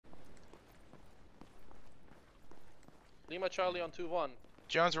Lima Charlie on 2-1.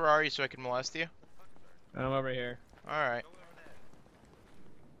 Jones, where are you so I can molest you? I'm over here. Alright.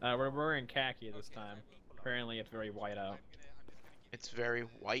 We're wearing khaki this time. Apparently it's very white out. It's very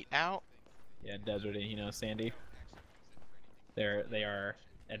white out? Yeah, deserty, you know, sandy. They are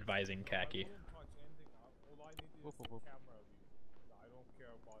advising khaki. Whoop, whoop, whoop.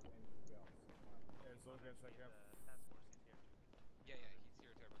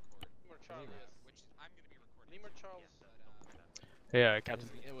 Lima Charles. Yeah, Captain.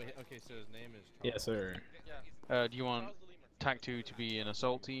 Okay, so his name is Charles. Yes, sir. Do you want TAC 2 to be an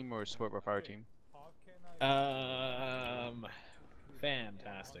assault team or a support by fire team?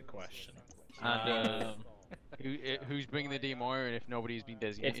 Fantastic question. And who's bringing the DMR, and if nobody's been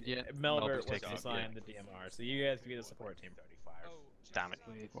designated yet, Melbert was taking it. assigned the DMR, so you guys can be the support team. Damn it,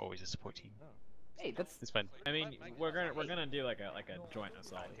 we're always a support team. Hey, that's fine. I mean, we're gonna do like a joint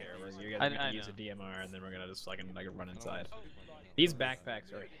assault here, where you guys are gonna use a DMR, and then we're gonna just like run inside. These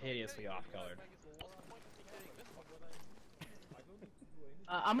backpacks are hideously off-colored.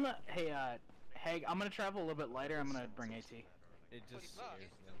 I'm gonna, Hag, I'm gonna travel a little bit lighter. I'm gonna bring AT. It just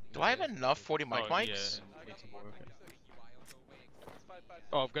Do I have enough 40 mic mics? Yeah,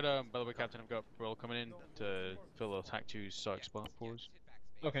 oh, I've got by the way, Captain, I've got Brill coming in to fill the TAC 2's Sark spot for us.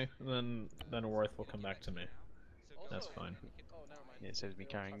 Okay, then Worth will come back to me. That's fine. Yeah, it says me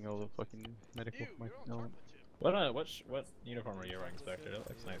carrying all the fucking medical. What uniform are you wearing, Spectre? That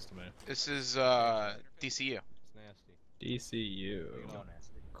looks nice to me. This is DCU. It's nasty. DCU.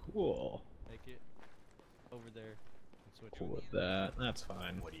 Cool. Take it over there. And switch Cool with that. That's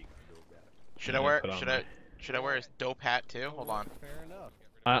fine. Should I wear his dope hat too? Hold on. Fair enough.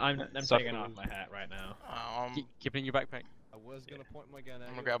 I'm taking off my hat right now. Keep it in your backpack. I was gonna point my gun at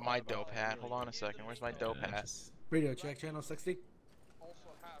I'm gonna grab my dope hat. Hold on a second. Where's my dope hat? Radio check, channel 60.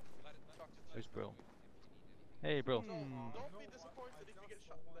 Where's Brill? Hey, Brill. Don't be disappointed if you get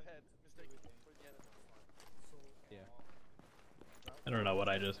shot in the head mistakenly for the enemy. Yeah. I don't know what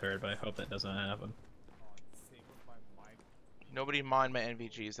I just heard, but I hope that doesn't happen. Nobody mind my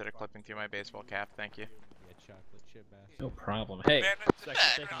NVGs that are clipping through my baseball cap. Thank you. Yeah, chocolate chip ass. No problem. Hey, Spectre,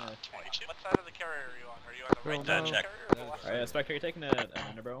 you're taking What side of the carrier are you on? Are you on the right side check? Alright, Spectre, you're taking a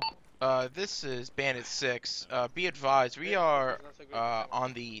underbro. This is Bandit 6. Be advised, we are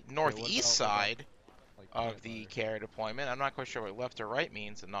on the northeast side of the carrier deployment. I'm not quite sure what left or right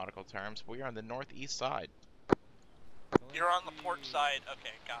means in nautical terms, but we are on the northeast side. You're on the port side.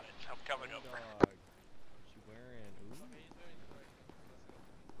 Okay, got it. I'm coming over. What you wearing? Ooh.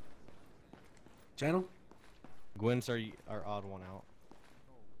 Channel? Gwyn's are odd one out.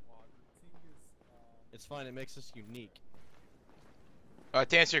 It's fine, it makes us unique.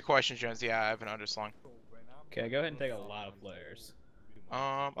 To answer your question, Jones, yeah, I have an underslung. Okay, go ahead and take a lot of flares.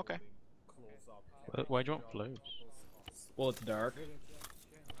 Okay. Why do you want flares? Well, it's dark.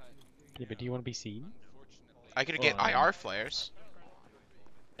 Yeah, but do you want to be seen? I could get IR flares.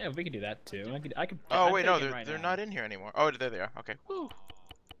 Yeah, we could do that too. I could. Oh wait, no, they're not in here anymore. Oh, there they are. Okay. Woo.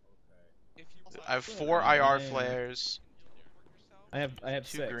 I have 4 IR flares. I have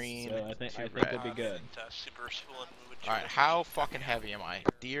 2 6, green, so I think 2 it'd be good. Alright, how fucking heavy am I?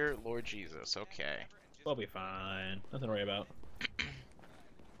 Dear Lord Jesus, okay. We'll be fine. Nothing to worry about.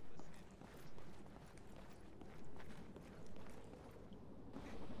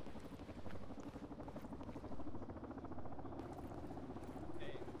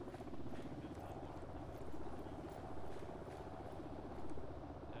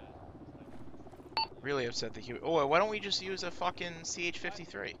 Really upset the human. Oh, why don't we just use a fucking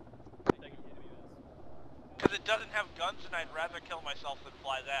CH-53? Because it doesn't have guns, and I'd rather kill myself than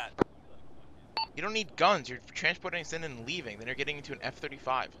fly that. You don't need guns. You're transporting us in and leaving. Then you're getting into an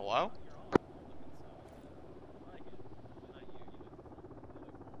F-35. Hello?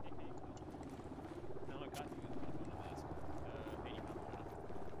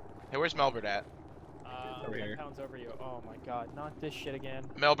 Hey, where's Melbert at? Over here. 10 pounds over you. Oh my god, not this shit again.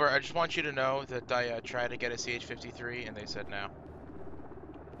 Melbert, I just want you to know that I tried to get a CH-53 and they said no.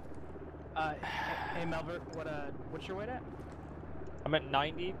 Hey Melbert, what's your weight at? I'm at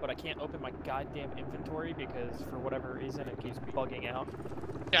 90, but I can't open my goddamn inventory because for whatever reason it keeps bugging out.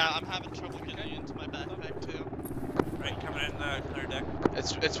 Yeah, I'm having trouble getting into my backpack too. Right, coming in the clear deck.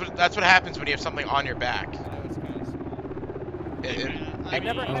 That's what happens when you have something on your back. I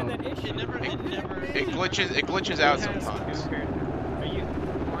never had that issue. It glitches out sometimes. Are you,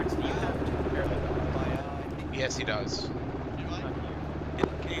 Lawrence, do you have two pair of Yes, he does.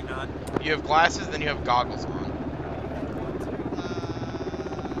 Can you not? You have glasses, then you have goggles on.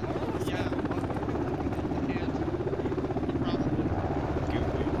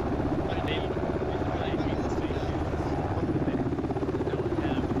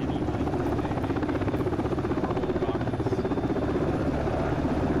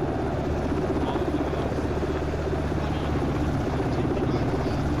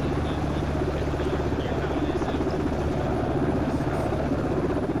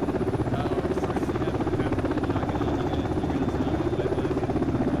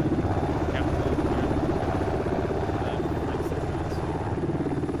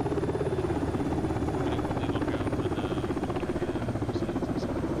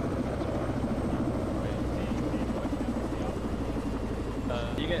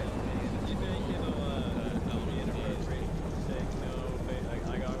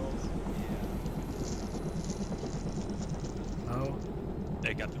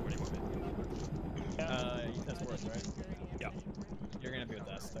 course, right? Yeah. You're gonna be with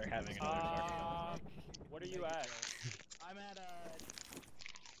us. They're having another fucking. What are you at? I'm at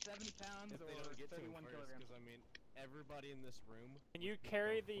 70 pounds If or they don't get to him 31 first, kilograms. because I mean, everybody in this room. Can you would beat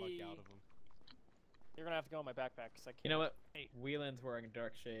carry the the? fuck out of him. You're gonna have to go in my backpack because I can't. You know what? Whelan's wearing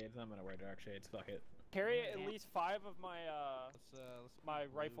dark shades. I'm gonna wear dark shades. Fuck it. Carry at least 5 of my Let's my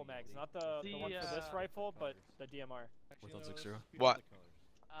blue rifle mags, yellow. not the one for this rifle, but the DMR. Actually, What's no, up, 6-0? let's What? the colors.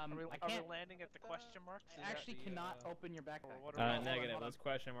 I Are we can't. landing at the question mark? I actually cannot open your backpack. What are we- Negative. hold on. Those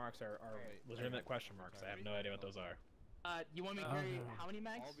question marks are Wait, legitimate question marks. I have no idea what those are. You want me to carry how many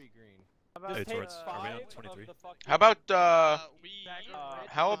mags? I'll be green. How about Hey, take Torrance, are we on 5 23? of the fucking? How about We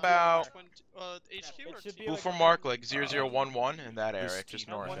how about HQ It or should be who like for a- mark like 0011 in that area, This just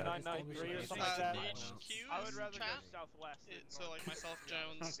team north. 1993 or something like that. HQ I would rather go chat. southwest. So like myself,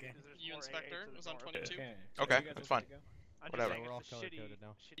 Jones, Okay. you Inspector was on 22. Okay. Okay, You guys that's are fine. good to go? I'm just Whatever. saying We're all it's a color-coded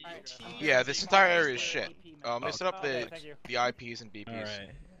now. shitty Alright. Yeah, this entire area is shit. Mix it up Okay, the thank you. IPs and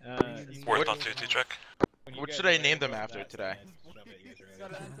BPs. Alright. What- on 2 check. What should I name them after today? Go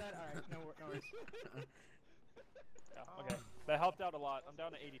to that side? Alright, no worries. Yeah, okay. That helped out a lot. I'm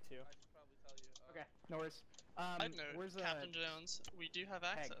down to 82. Okay, no worries. Side note, Where's Captain Jones, we do have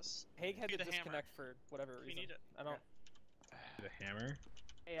access. Haig had Be to the hammer. disconnect for whatever We reason. need it. I don't. The hammer?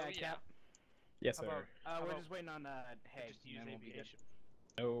 Hey, Oh, yeah. Cap. Yes, How sir. about- We're about- just waiting on Haig, Just and use then we'll be good. aviation.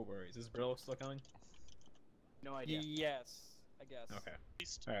 No worries. Is Brill still coming? No idea. Yes, I guess. Okay.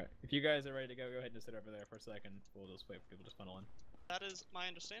 East. Alright. If you guys are ready to go ahead and just sit over there for a second. We'll just wait for people to funnel in. That is my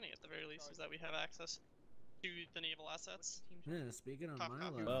understanding at the very least, is that we have access to the naval assets. Yeah, speaking on Top my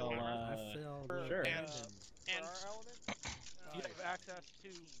copy. level, Well, I feel sure. And For and our element, You have access to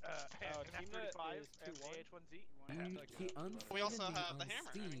Team F-35 is and 2-1. AH-1Z. he unfriended we also me have on the hammer.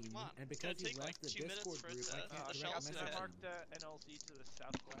 I mean, Steam, come on. and It's gonna because he take like left the 2 minutes Discord for group, it I to can't the direct shells I to message hit. him. marked NLZ to the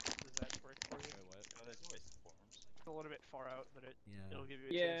southwest. Does that work for you? Wait, what? It's a little bit far out, but Yeah. it'll give you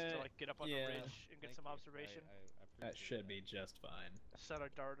a chance Yeah, to like get up on yeah. the ridge and get some observation. That should be just fine. Set a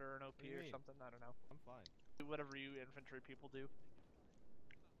darter or an OP What do you or mean? something. I don't know. I'm fine. Do whatever you infantry people do.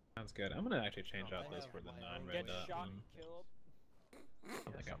 Sounds good. I'm gonna actually change out this have for the my non-red Get dot. shot one. and killed.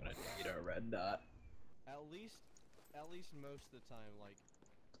 I think I'm gonna need a red dot. At least most of the time, like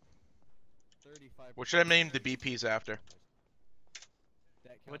 35. What should I name the BPs after?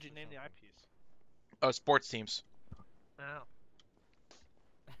 What'd you name the IPs? Sports teams. Oh.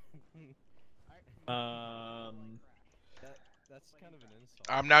 That's kind of an insult.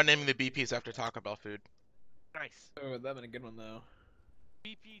 I'm now naming the BPs after Taco Bell food. Nice. Oh, that'd been a good one though.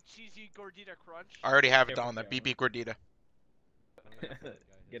 BP cheesy gordita crunch. I already have it Okay, on there. okay. BP Gordita.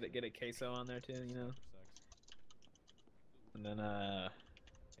 Get a queso on there too, you know. And then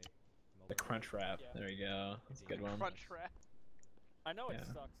the crunch wrap. Yeah. There you go. That's a good one. Crunch wrap. I know it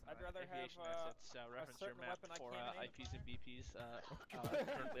Yeah. sucks. I'd rather have Aviation assets. Reference your certain map weapon I for can't name. IPs and BPs.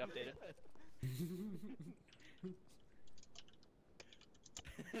 Currently updated.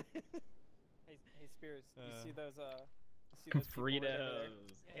 Hey Spears, you see those you see those people right over there?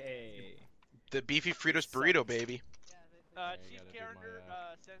 Fritos. Hey. The beefy Fritos burrito, baby. Yeah, you Chief gotta do Carringer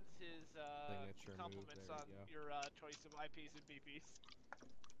my, sends his signature move, compliments there on you go. your choice of IPs and BPs.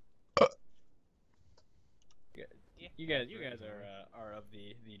 You guys are of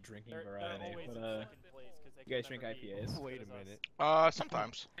the drinking They're variety. always What in second place 'cause they you guys can drink never be IPAs? as good Wait a as us. minute.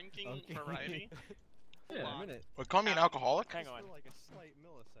 Sometimes. Drinking Okay. variety. Yeah. A minute. Would call me an alcoholic? Hang Just on. for like a slight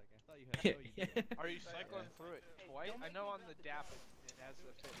millisecond. I thought you had no you did. Are you cycling through it twice? I know on the DAP it has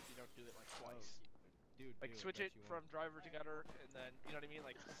the fit if you don't do it like twice. Dude, Like do switch bet it you from won't. driver to gutter and then, you know what I mean?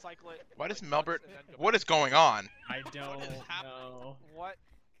 Like cycle it. Why like, does once Melbert? and then go What back. is going on? I don't happening? know. What?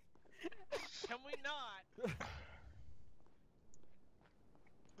 Can we not?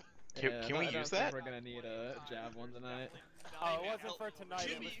 Can we I don't use think that? We're gonna need a javelin tonight. Oh, it wasn't for tonight.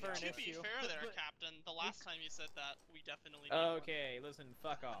 To It was be, for an to be issue. fair there, Captain, the last time you said that, we definitely need one. Okay, listen,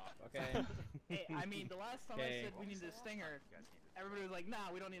 fuck off. Okay. Hey, I mean, the last time Okay. I said we needed a Stinger, everybody was like,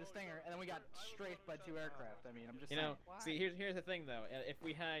 nah, we don't need a Stinger, and then we got strafed by 2 aircraft. I mean, I'm just You saying. know, see, here's the thing though. If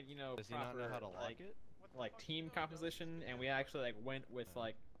we had, you know, Does he not know proper, how to lock like, it? like team composition, and we actually like went with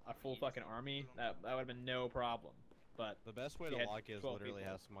like a full fucking army, that would have been no problem. But The best way We to had lock it is 12 literally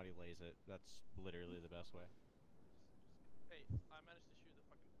people. have somebody laze it. That's literally the best way. Hey, I managed to shoot the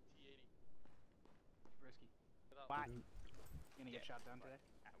fucking T-80. Risky. Without- Why? Gonna get shot down today?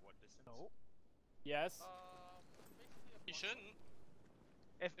 At what distance? No. Yes. Basically You shouldn't.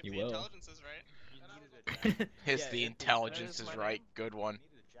 If If You the will. intelligence is right. you needed a javelin. His Yeah, the if- intelligence that is is my right. name. Good one.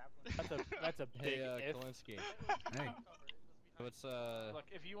 That's a big Hey, if. Kalinsky. Hey, So it's Look,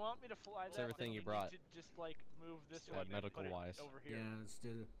 if you want me to fly that, everything then you need brought. to just like move this Yeah, one and put it medical-wise. over here. yeah, let's do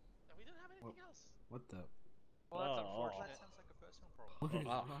the. And we didn't have anything else. What the? Well, that's Oh. unfortunate. What is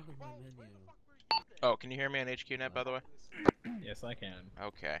Wow. wrong with my menu? Oh, can you hear me on HQNet, by the way? Yes, I can.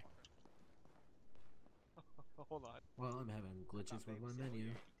 Okay. Hold on. Well, I'm having glitches with my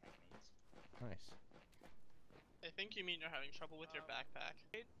menu. Nice. I think you mean you're having trouble with your backpack.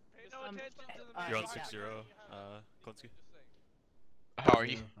 Pay no attention to the You're on message. 6-0, Klonsky. How are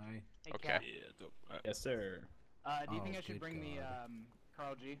you? Hi. Hey, Okay. Cat. Yeah, dope. Alright. Yes, sir. Do you Oh, think I should good bring the God.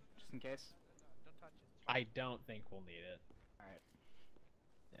 Carl G just in case? Don't touch it. I don't think we'll need it. Alright.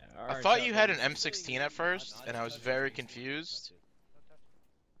 Yeah, I thought you had an M16 at first, and I was very confused.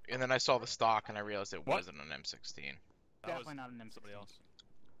 And then I saw the stock, and I realized it wasn't an M16. Definitely not an M16. Somebody else.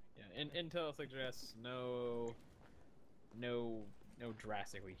 Yeah, Intel suggests no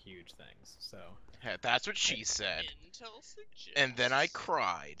drastically huge things. So Hey, that's what she said. Intel suggests. And then I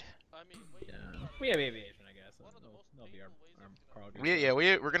cried. I mean, yeah, we have aviation, I guess. That'll be our Carl G.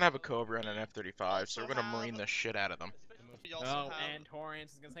 We're gonna have a Cobra and an F-35, so we're gonna marine the shit out of them. We also Oh, have and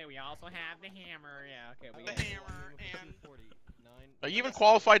Torrance is gonna say we also have the hammer. Yeah, okay. We the got hammer and. Are you even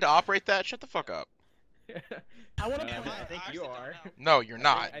qualified to operate that? Shut the fuck up. I want to Am come I? I think I you actually are. don't No, you're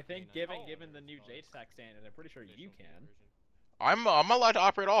not. I think given the new JTAC standard, I'm pretty sure you can. I'm allowed to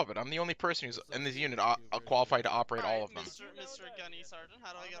operate all of it. I'm the only person who's in this unit qualified to operate all of them. Mr. Gunny Sergeant,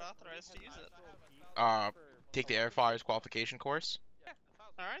 how do I get authorized to use it? Take the Airfire's qualification course.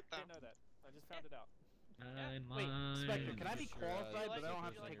 Alright then. Didn't know that. I just found it out. Wait, Spectre, can I be qualified, but I don't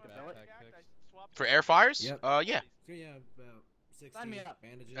have to take the billet? For Airfires? Yep. Yeah. So yeah, about 60 Sign me up.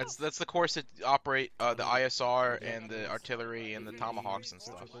 bandages. That's the course that operate the ISR and the artillery and the tomahawks and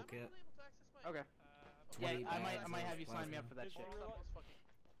stuff. Electrical kit. Okay. Yeah, 20 I bags might of have you sign me plasma. up for that shit.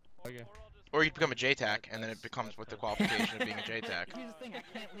 Okay. Or you become a JTAC, and then it becomes with the qualification of being a JTAC. Here's the thing,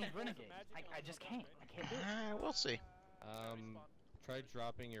 I can't leave Renegade. I just can't. I can't do it. We'll see. Try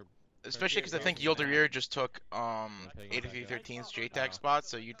dropping your. Especially because I think Yildirir just took 8313's JTAC spot,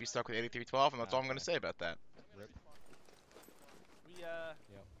 so you'd be stuck with 8312, and that's all I'm gonna say about that. Rip. We Yep.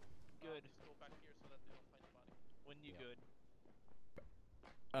 good. Go back here so that they don't find the body. When you good.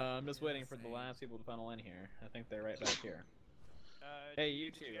 I'm just waiting for the last people to funnel in here. I think they're right back here. Hey,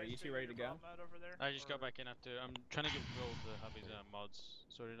 you two, are you two ready to go? I just got back in after. I'm trying to get Will to have his mods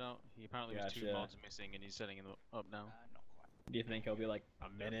sorted out. He apparently was 2 Gotcha. mods missing, and he's setting them up now. Do you think it'll be like a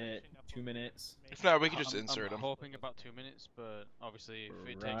minute, 2 minutes? If not, we can just I'm insert him. hoping about 2 minutes, but obviously if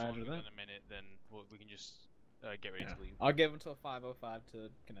it takes Roger longer that. than a minute, then we can just get ready to leave. I'll give until 5:05 to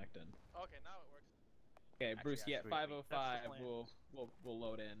connect in. Okay, now it works. Okay, Bruce. Yeah, sweet. 5:05. That's the plan. We'll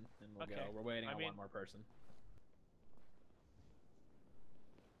load in and we'll Okay. go. We're waiting I on mean- one more person.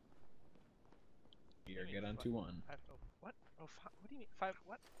 You're good on 2-1. What? Oh, what do you mean? 5?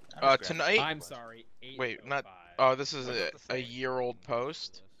 What? Tonight. I'm sorry. 8:05. Wait, not. This is a year-old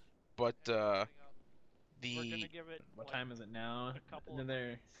post, but We're the gonna give it. What like, time is it now? a couple Then of they're.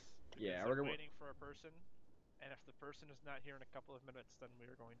 minutes, Yeah, because we're I'm gonna. waiting for a person, and if the person is not here in a couple of minutes, then we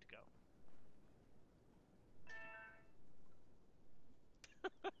are going to go.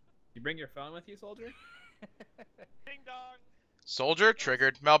 You bring your phone with you, soldier? Ding dong. soldier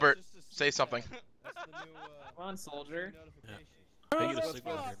triggered. Melbert, say something. That's the new, Come on, soldier. notification. They get a Oh,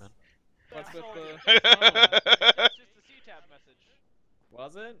 signal fuck. here, man. What's with the? It's just a C-tab message.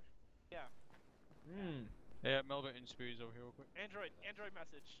 Was it? Yeah. Hmm. Yeah, Melvin and Spears over here real quick. Android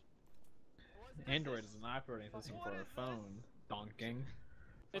message. Android is an operating system for a phone. Donking.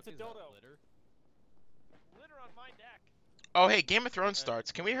 It's a dodo. Litter on my deck. Oh, hey, Game of Thrones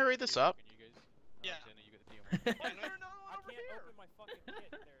starts. Can we hurry this up? Can you guys? Yeah. I know you got the DM. Why is there no I over can't here? open my fucking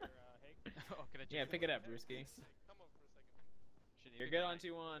kit there, Hank. Oh, can I Yeah, check pick it up, Brewski. Come over for a second. Shouldn't You're even good try.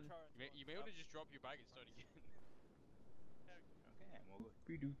 on 2-1. You may want to just drop your bag and start again.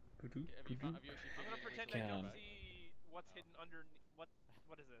 I'm gonna pretend I don't Count. see what's hidden under.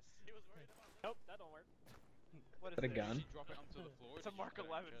 What is this? He was worried about Nope, that don't work. What is Is that a this? gun? Drop it onto the floor. It's a Mark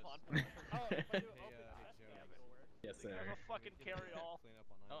 11 font. Oh, if I do open the chest cam, it'll work. Yes, sir. I'm a fucking carry-all.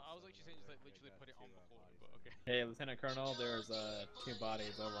 I was actually saying just like literally put it on the floor, but okay. Hey, Lieutenant Colonel, there's 2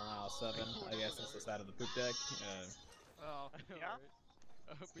 bodies over on aisle 7. I guess it's the side of the poop deck. Oh, yeah?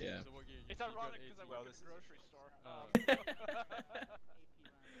 Yeah. It's ironic because I work at a grocery store.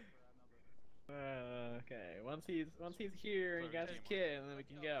 Okay, once he's here and he got his kid, and then we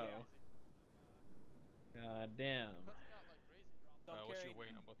can go. God damn. What's your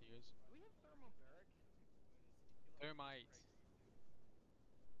weight on both of you guys? Thermite.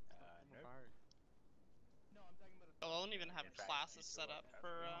 Oh, I don't even have classes set up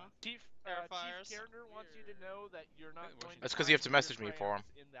for Chief Airfires. Gardner wants you to know that you're not going to That's 'cause you have to find message your me for him.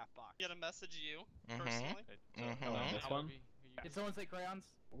 crayons in that box. get a message you Mhm. personally. Hello, this one? Did someone say crayons?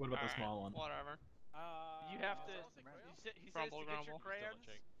 What about the small one? Whatever. You have to. He says Grumble, to get your grumble. crayons.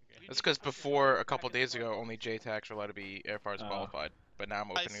 Okay. That's because before, a couple days ago, only JTACs were allowed to be air parts Oh. qualified. But now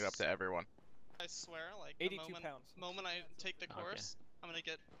I'm opening it up to everyone. I swear, like, 82 the pounds. moment I take the Okay. course, I'm gonna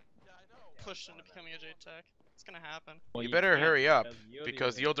get pushed into becoming a JTAC. It's gonna happen. Well, You better can't, hurry up, Yildir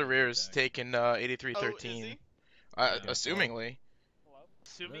because is a Yildir's JTAC. taking Oh, 8313. is he? Assumingly. Hello?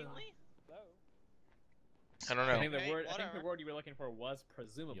 Assumingly? Hello? I don't I know. think the Okay, word. I think the whatever. word you were looking for was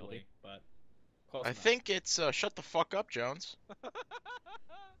presumably, but close I enough. think it's shut the fuck up, Jones.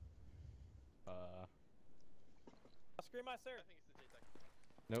 Scream my sir.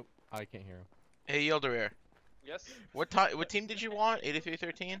 Nope, I can't hear him. Hey Yildir, Yes. what team did you want?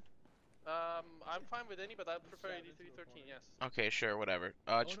 8313? I'm fine with any, but I prefer 8313. Yes. Okay, sure, whatever.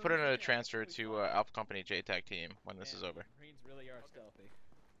 Just put in a transfer to Alpha Company JTAC team when this is over. Marines really are stealthy.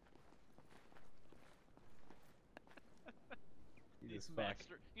 He's a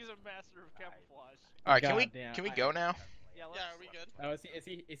master of camouflage. All right, Goddamn, can we go now? Yeah. Yeah, are we good? Oh,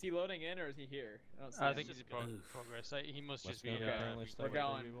 is he loading in or is he here? I don't see I him. think he's in progress. He must Let's just be. go, Okay, apparently we're still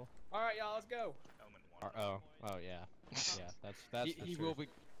going. with people. All right, y'all, let's go. Oh, yeah. Yeah, that's the He truth. will be.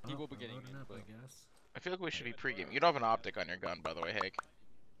 He will be getting loading in. up, But I guess. I feel like we should be pregame. You don't have an optic on your gun, by the way, Haig.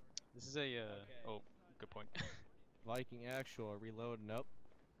 this is a. Oh, good point. Viking actual, reload, nope.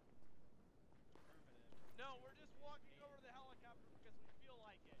 No, we're just walking over to the helicopter because we feel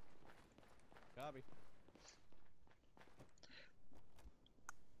like it. Copy.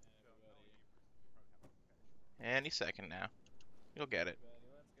 Any second now. You'll get it.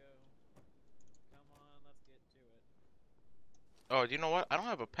 Let's go. Come on, let's get to it. Oh, do you know what? I don't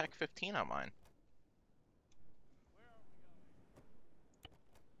have a PEC 15 on mine.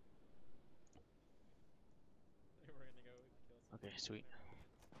 We're gonna go kill some Okay, sweet. Marines.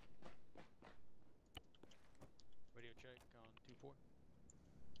 Radio check on 2-4.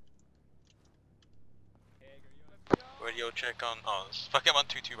 Haig, are you on? Radio check on. Oh, fuck, I'm on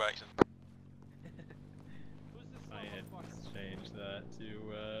 2-2 by accident. Who's this I little had fucker? changed that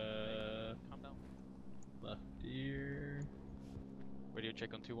to Calm down. left ear. Radio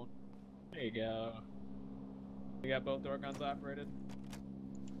check on 2-1. There you go. We got both door guns operated.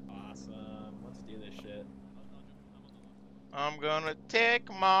 Awesome. Let's do this shit. I'm gonna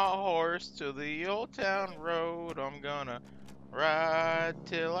take my horse to the old town road. I'm gonna ride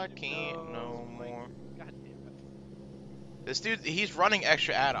till I can't no more. God damn it. This dude, he's running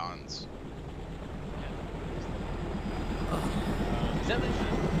extra add-ons. Is that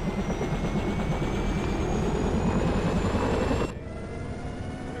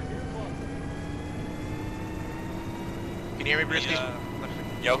Can you hear me, Brisky?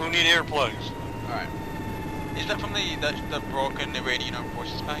 Yo, who need earplugs? Alright. Is that from the broken Iranian Armed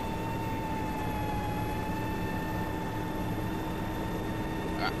Forces pack?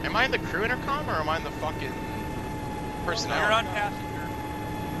 Am I in the crew intercom or am I in the fucking personnel? You're on passenger.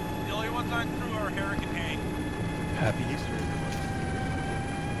 The only ones on crew are Herrick and Hank. Happy Easter,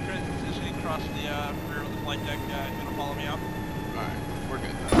 Transitioning across the rear of the flight deck. You gonna follow me out? Alright, we're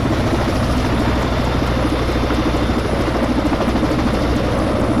good.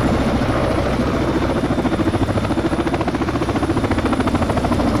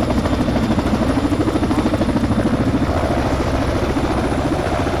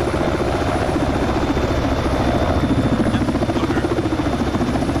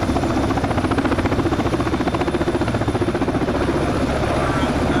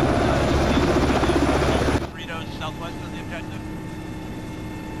 Southwest of the objective.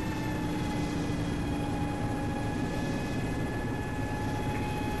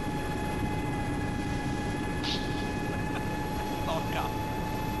 Oh god.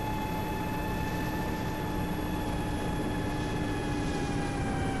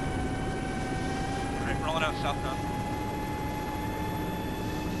 Alright, rolling out southbound.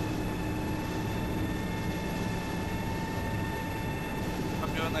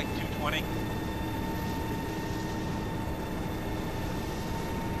 I'm doing like 220.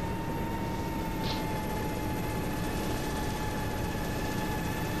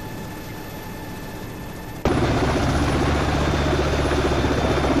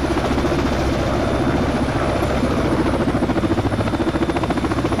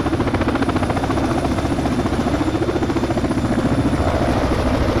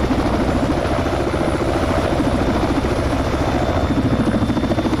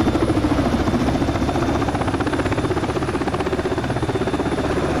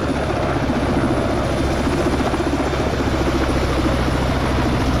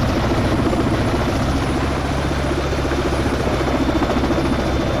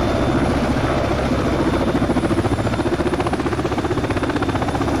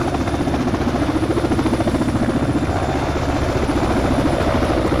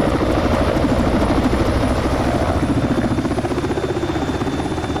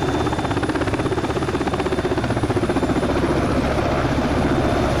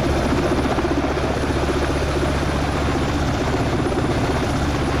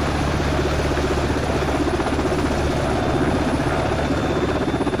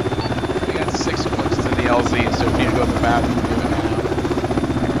 bathroom doing now.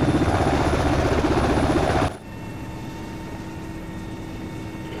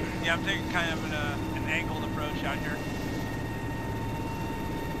 Yeah, I'm taking kind of an angled approach out here.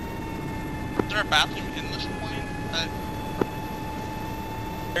 Is there a bathroom in this plane?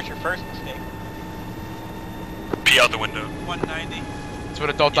 There's your first mistake. Be out the window. 190. That's what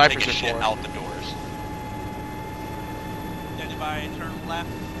adult diapers are Shit for. out the doors. Standing by, turn left.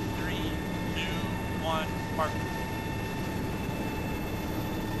 3, 2, 1, park.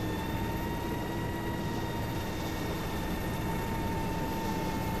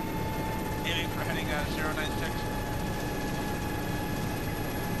 Aiming for heading 096.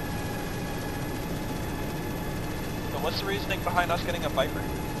 So what's the reasoning behind us getting a Viper?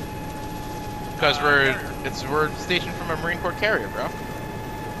 Because we're stationed from a Marine Corps carrier, bro.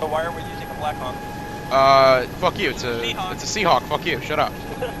 But why are we using a Black Hawk? Fuck you. It's a Seahawk. Fuck you. Shut up.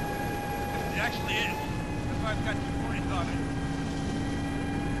 It actually is. That's why it's got 2 points on it.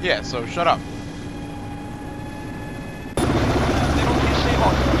 Yeah. So shut up. They don't use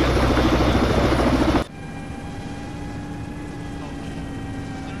Seahawks.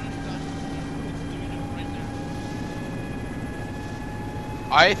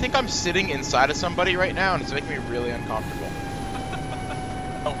 I think I'm sitting inside of somebody right now, and it's making me really uncomfortable.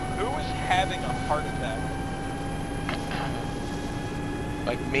 Oh, who is having a heart attack?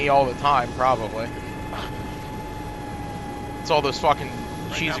 Like me all the time, probably. It's all those fucking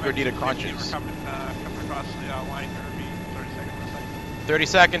cheesy gordita crunches. Coming across the line here. 30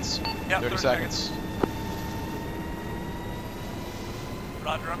 seconds. Yeah, 30 seconds.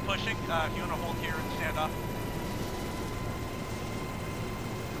 Roger, I'm pushing. If you want to hold here and stand off.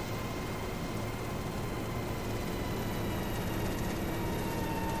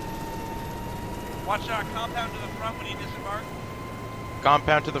 Watch our compound to the front when you disembark.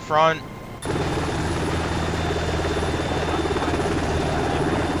 Compound to the front.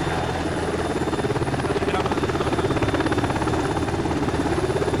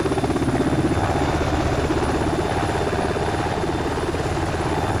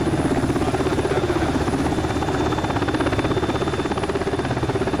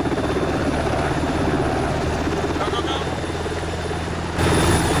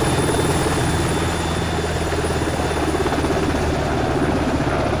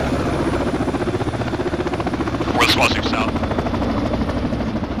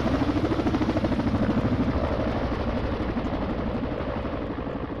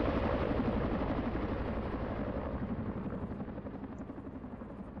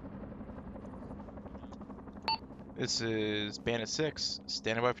 This is Bandit 6,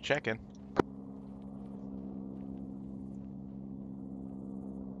 standing by for check-in.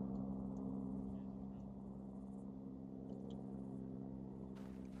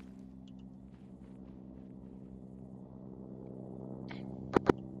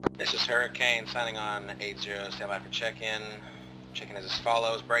 This is Hurricane signing on 80, stand by for check-in. Check-in is as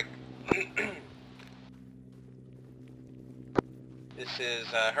follows, break. This is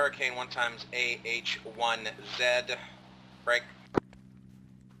Hurricane 1 times AH1Z, break.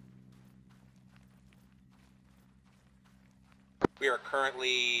 We are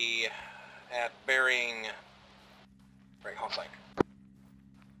currently at bearing, break, hold on.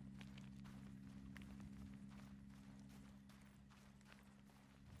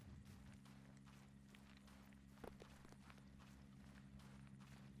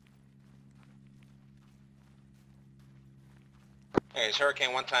 Okay, it's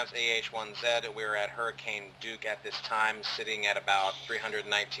Hurricane 1 times AH1Z. We're at Hurricane Duke at this time, sitting at about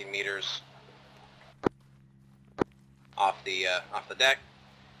 319 meters off the deck.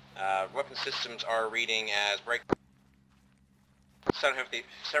 Weapon systems are reading as break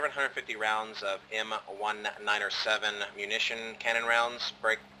 750 rounds of M197 munition cannon rounds,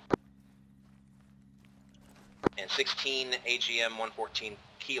 break, and 16 AGM 114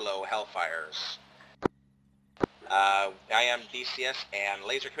 kilo Hellfires. I am DCS and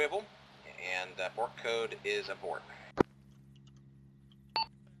laser capable, and abort code is abort.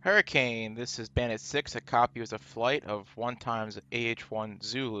 Hurricane, this is Bandit 6. A copy is a flight of 1 times AH1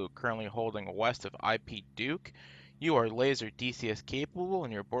 Zulu, currently holding west of IP Duke. You are laser DCS capable,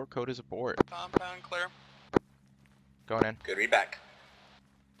 and your abort code is abort. Compound clear. Going in. Good read back.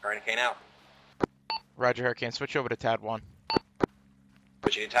 Hurricane out. Roger, Hurricane. Switch over to TAD 1.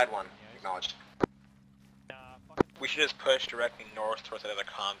 Switching to TAD 1. Acknowledged. We should just push directly north towards another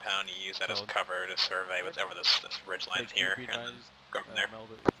compound and use that as cover to survey whatever this ridge line here, and then go from there.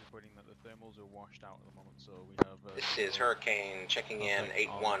 Melba is reporting that the thermals are washed out at the moment, so we have... This is Hurricane checking in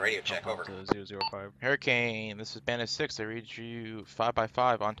 8-1, radio check, over. 005. Hurricane, this is Bandit 6. I read you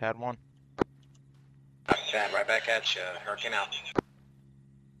 5x5 on TAD 1. Chad, right back at you. Hurricane out.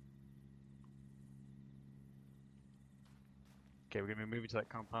 Okay, we're gonna be moving to that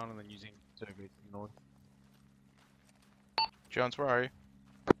compound and then using survey to the north. Jones, where are you?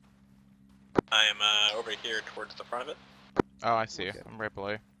 I am over here towards the front of it. Oh, I see you. I'm right below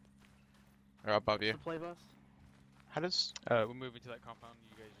you. Or above you. The play bus? How does... We're moving to that compound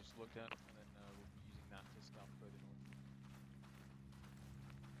you guys just looked at, and then we'll be using that to scout further north.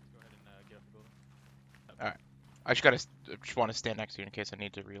 Let's go ahead and get up the building. Alright. I just want to stand next to you in case I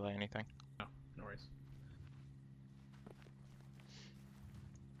need to relay anything. No, no worries.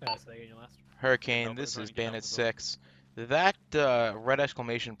 Say again your last. Hurricane, this is Bandit 6. That red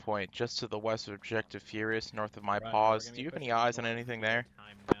exclamation point just to the west of Objective Furious, north of my pause. Do you have any eyes on anything there?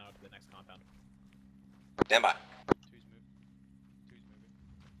 Time now to the next compound. Stand by. Two's moving.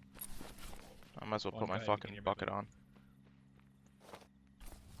 I might as well Well, put my go ahead, you fucking can bucket on.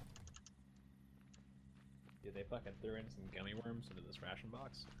 Dude, they fucking threw in some gummy worms into this ration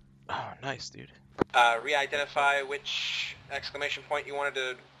box. Oh, nice, dude. Re-identify which exclamation point you wanted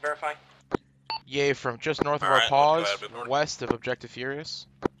to verify. Yay, from just north of our Alright, pause, let's go ahead, move north. west of Objective Furious.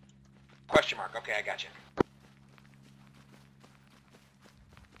 Question mark. Okay, I got you.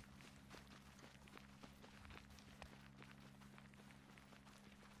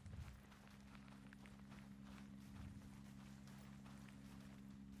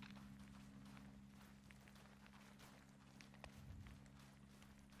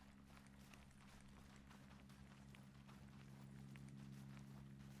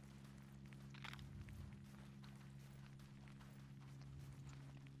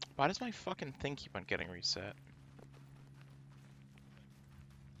 Why does my fucking thing keep on getting reset?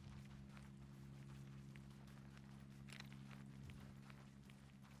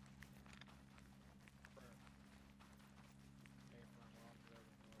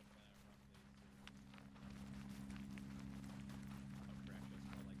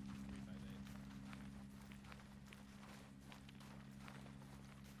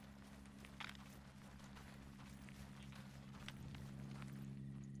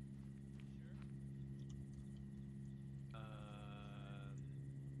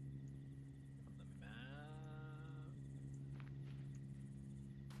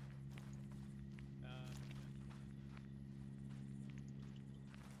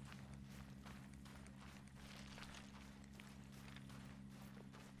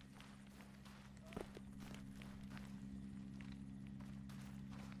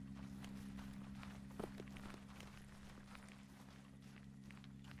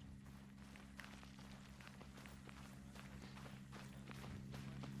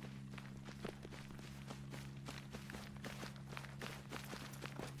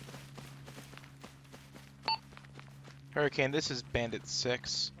 Hurricane, this is Bandit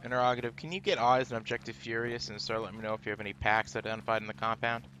 6. Interrogative, can you get eyes on Objective Furious and start letting me know if you have any packs identified in the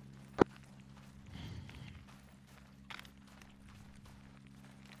compound?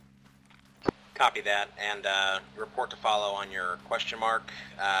 Copy that, and report to follow on your question mark.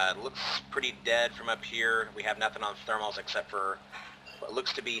 Looks pretty dead from up here. We have nothing on thermals except for what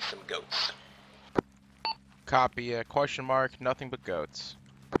looks to be some goats. Copy, question mark, nothing but goats.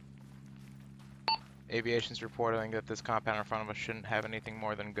 Aviation's reporting that this compound in front of us shouldn't have anything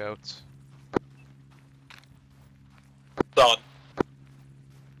more than goats. Solid.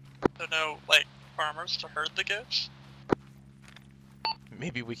 There are no, like, farmers to herd the goats?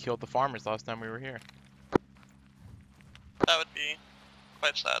 Maybe we killed the farmers last time we were here. That would be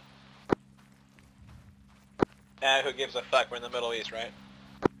quite sad. Who gives a fuck? We're in the Middle East, right?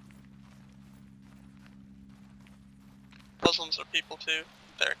 Muslims are people too.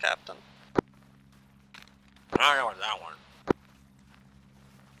 They're captain. I don't know what that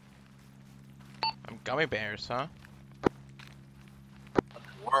one. Gummy bears, huh?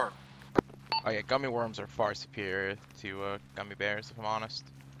 Worm. Oh yeah, gummy worms are far superior to gummy bears, if I'm honest.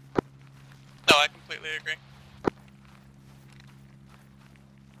 No, I completely agree.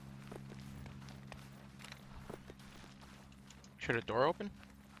 Should a door open?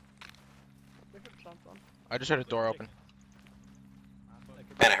 We could jump on. I just heard a door open.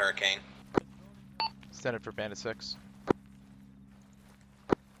 And a hurricane. Standard for Bandit 6.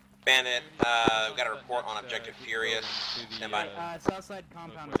 Bandit, we've got a report on Objective Furious. Stand by. Southside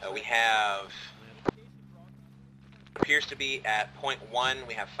compound. We have... Appears to be at point 1.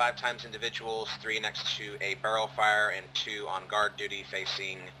 We have 5 times individuals, 3 next to a barrel fire, and 2 on guard duty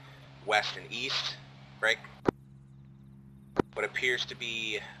facing west and east. Break. What appears to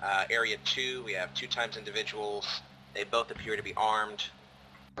be area 2, we have 2 times individuals. They both appear to be armed.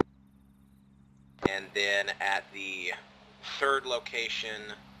 And then at the third location,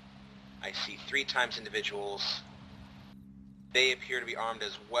 I see 3 times individuals. They appear to be armed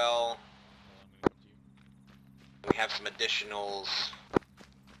as well. We have some additionals.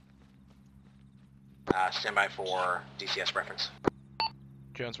 Stand by for DCS reference.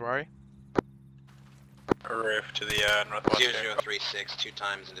 Jones, where are you? Roof to the northwest. 0036, 2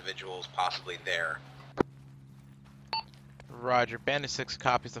 times individuals possibly there. Roger. Bandit 6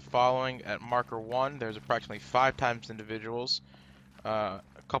 copies the following. At marker 1, there's approximately 5 times individuals. A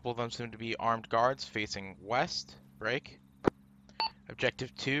couple of them seem to be armed guards facing west. Break.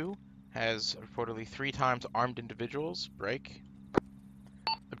 Objective 2 has reportedly 3 times armed individuals. Break.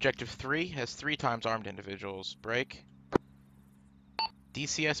 Objective 3 has 3 times armed individuals. Break.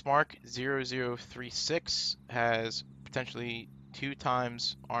 DCS mark 0036 has potentially 2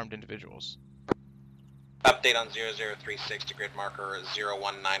 times armed individuals. Update on 0036 to grid marker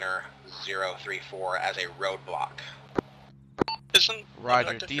 019er034 as a roadblock. Isn't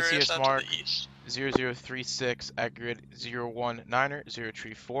Roger. Objective Furious DCS out to mark the east? 0036 at grid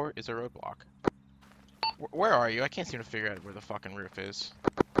 019er034 is a roadblock. Where are you? I can't seem to figure out where the fucking roof is.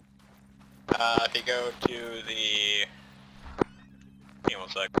 If you go to the... Hang on 1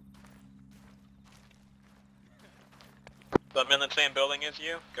 sec. So I'm in the same building as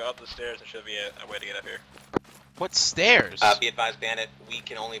you. Go up the stairs, there should be a way to get up here. What stairs? Be advised, Bandit, we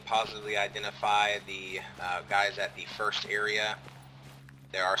can only positively identify the guys at the first area.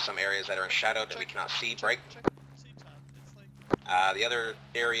 There are some areas that are in shadow that we cannot see. Break. The other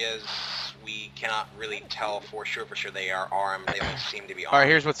areas, we cannot really tell for sure they are armed. They only seem to be armed. Alright,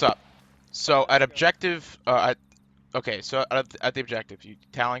 here's what's up. So at objective, okay, so at the objective, you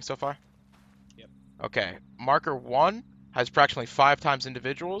tallying so far? Yep. Okay, marker 1 has approximately 5 times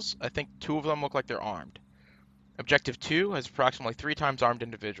individuals. I think 2 of them look like they're armed. Objective 2 has approximately 3 times armed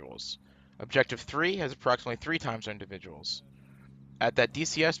individuals. Objective 3 has approximately 3 times armed individuals. At that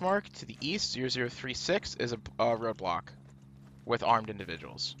DCS mark to the east, 0036 is a roadblock with armed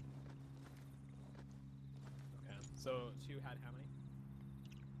individuals. Okay. So 2 had how many?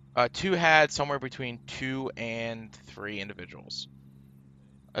 2 had somewhere between 2 and 3 individuals.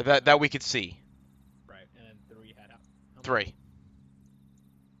 That we could see. Right, and then 3 had how many? 3. Okay.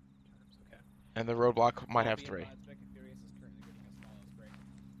 And the roadblock might have 3.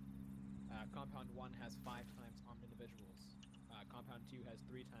 Compound 1 has 5 times armed individuals. Compound 2 has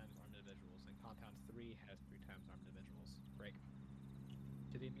 3 times armed individuals, and Compound 3 has 3 times armed individuals. Break.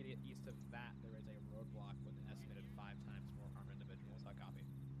 To the immediate east of that, there is a roadblock with an estimated 5 times more armed individuals. I copy.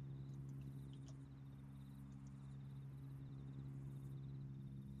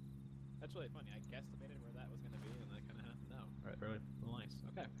 That's really funny. I guesstimated where that was going to be, and I kind of had to know. Right, really nice.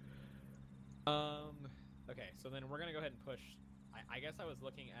 Okay. Okay, so then we're going to go ahead and push. I guess I was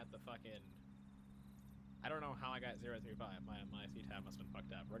looking at the fucking... I don't know how I got 035. My C-tab must have been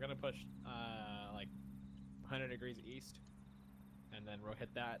fucked up. We're going to push, like, 100 degrees east, and then we'll hit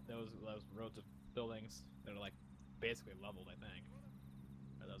those roads of buildings that are, like, basically leveled, I think.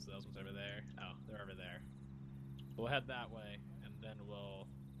 Are those ones over there? Oh, they're over there. We'll head that way, and then we'll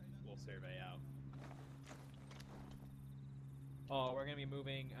survey out. Oh, we're gonna be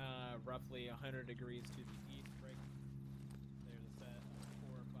moving roughly 100 degrees to the east. Right? There's a set of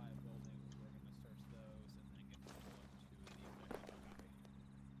 4 or 5 buildings. We're gonna search those and then get to the objective. Copy.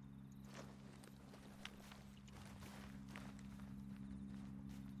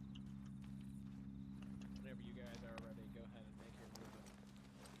 Whenever you guys are ready, go ahead and make your movement.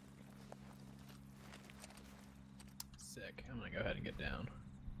 Sick. I'm gonna go ahead and get down.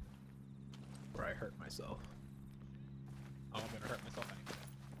 Where I hurt myself. Oh, I'm gonna hurt myself anyway.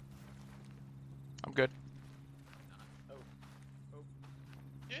 I'm good. Oh.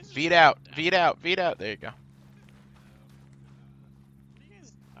 Veed out. Veed out. Veed out. There you go.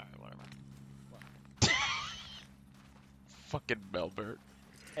 Alright, whatever. Fucking Melbert.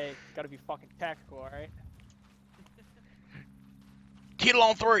 Hey, gotta be fucking tactical, alright? Kill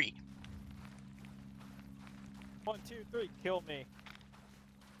on 3. 1, 2, 3, kill me.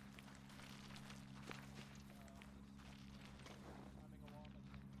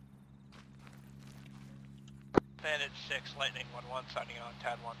 Bandit 6, Lightning 1-1, signing on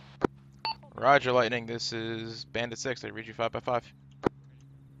TAD 1. Roger, Lightning. This is Bandit 6. I read you 5x5.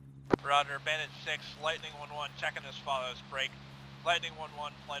 Roger, Bandit 6, Lightning 1-1, checking as follows. Break. Lightning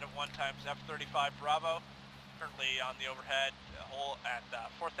 1-1, flight of 1 times F-35 Bravo. Currently on the overhead, hole at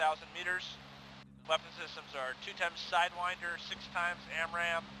 4,000 meters. Weapon systems are 2 times Sidewinder, 6 times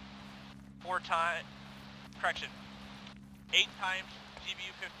AMRAAM, 8 times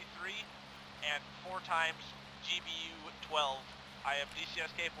GBU-53, and 4 times GBU-12. I am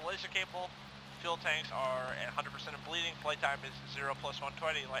DCS capable, laser capable, fuel tanks are at 100% of bleeding. Flight time is 0 plus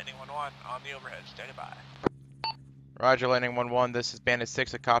 120. Lightning 1-1 on the overhead. Standing by. Roger, Lightning 1-1. This is Bandit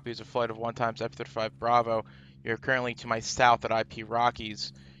 6. A copy is a flight of 1 times F-35 Bravo. You're currently to my south at IP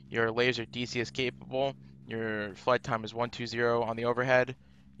Rockies. Your laser DC is capable. Your flight time is 120 on the overhead.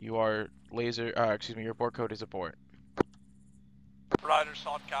 You are your board code is abort. Roger,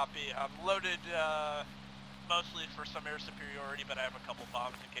 solid copy. I'm loaded mostly for some air superiority, but I have a couple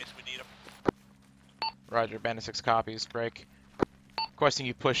bombs in case we need them. Roger, Bandit 6 copies. Break. Requesting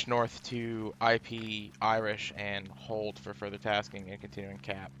you push north to IP Irish and hold for further tasking and continuing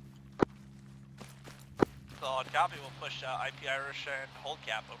cap. Solid copy. We'll push IP Irish and hold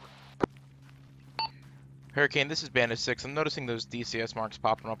cap over. Hurricane, this is Bandit 6. I'm noticing those DCS marks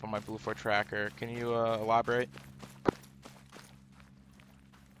popping up on my Blue 4 tracker. Can you elaborate?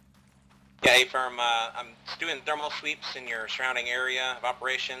 Yeah, A-firm, I'm doing thermal sweeps in your surrounding area of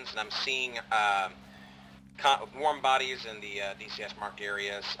operations, and I'm seeing warm bodies in the DCS marked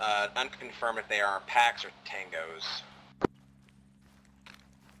areas. Unconfirmed if they are packs or tangos.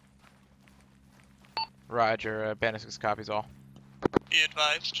 Roger, Bandit 6 copies all. Be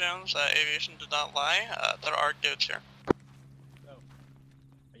advised, Jones, aviation did not lie. There are goats here. Oh.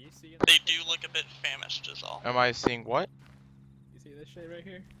 Are you seeing They do look a bit famished is all. Am I seeing what? You see this shit right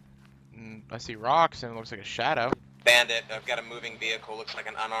here? I see rocks and it looks like a shadow. Bandit, I've got a moving vehicle, looks like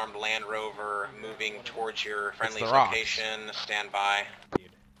an unarmed Land Rover moving towards your friendly's the rocks. location. Stand by.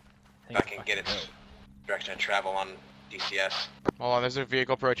 If I can get its direction of travel on DCS. Hold on, there's a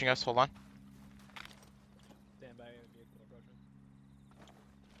vehicle approaching us. Hold on. Stand by, vehicle approaching.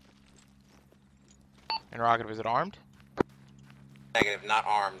 Interrogative, is it armed? Negative, not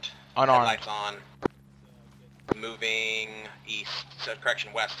armed. Unarmed. Headlights on. Moving east, so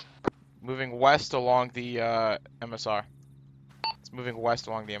correction, west. Moving west along the MSR. It's moving west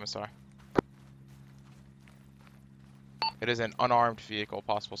along the MSR. It is an unarmed vehicle,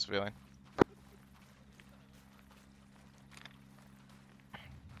 possible civilian.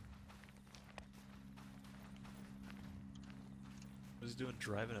 What is he doing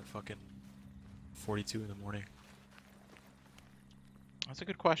driving at fucking 42 in the morning? That's a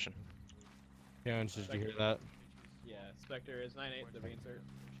good question. Jones, did you hear that? Yeah, Spectre is 9-8, the reinsert.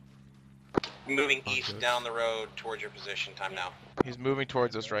 Moving east down the road towards your position. Time now. He's moving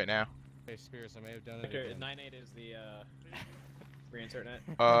towards us right now. Hey, Spears, I may have done it Spectre, again. 9-8 is the reinsert net.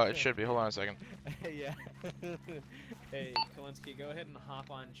 It should be. Hold on a second. Yeah. Hey, Kalinsky, go ahead and hop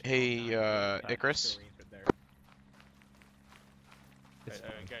on. Hey, Icarus. It's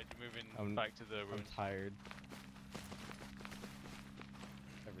fine. Okay, moving back to the ruins. I'm tired.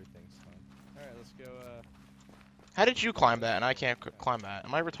 Everything's fine. Alright, let's go, How did you climb that and I can't climb that?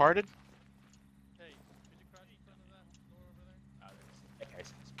 Am I retarded?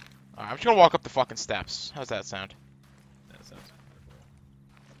 I'm just gonna walk up the fucking steps. How's that sound? That sounds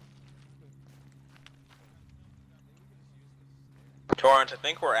Torrance, I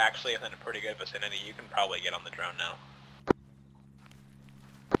think we're actually within a pretty good vicinity. You can probably get on the drone now.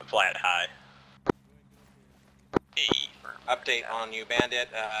 Fly it high. Update on you, Bandit.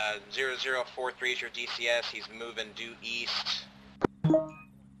 0043 is your DCS. He's moving due east.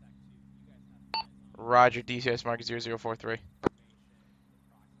 Roger, DCS mark 0043.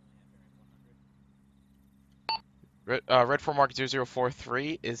 Red 4 mark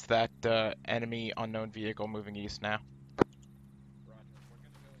 0043 is that enemy unknown vehicle moving east now. Roger, we're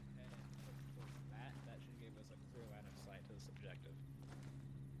gonna go ahead and push towards that. That should give us a clear line of sight to this objective.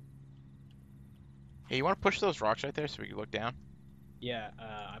 Hey, you want to push those rocks right there so we can look down? Yeah,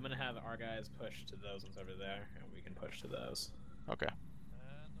 I'm gonna have our guys push to those ones over there, and we can push to those. Okay.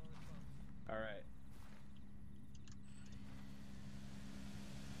 Alright.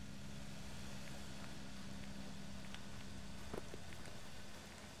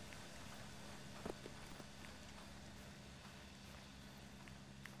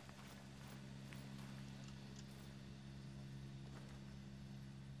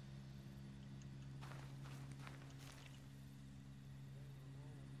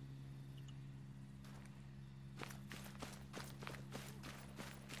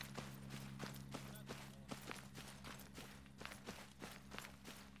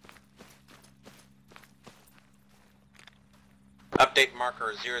 Update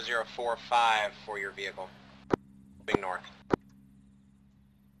marker 0045 for your vehicle. Moving north.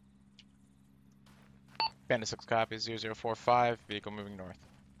 Bandit 6 copies 0045, vehicle moving north.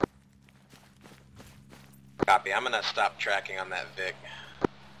 Copy. I'm gonna stop tracking on that Vic.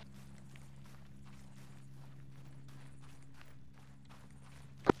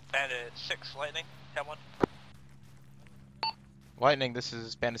 Bandit 6, Lightning, 10-1. Lightning, this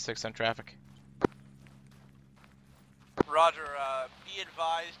is Bandit 6 on traffic. Roger, be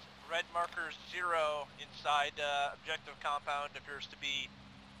advised, red marker 0 inside objective compound appears to be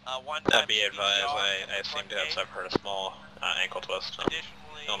one time Be advised, CPR I seem to have gate. suffered a small ankle twist.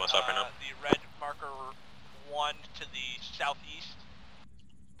 Additionally, feeling myself right now. the red marker 1 to the southeast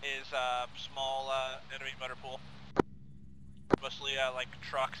is a small enemy motor pool. Mostly like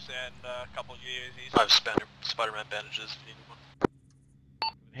trucks and a couple UAVs. I have Spider-Man bandages if you need one.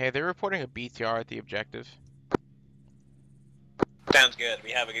 Hey, they're reporting a BTR at the objective. Sounds good.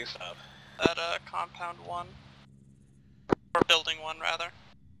 We have a goose up. At compound 1. Or building 1, rather.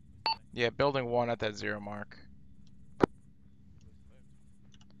 Yeah, building 1 at that 0 mark.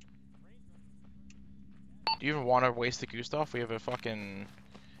 Do you even want to waste the Gustav? We have a fucking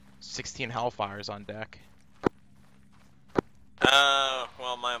 16 Hellfires on deck.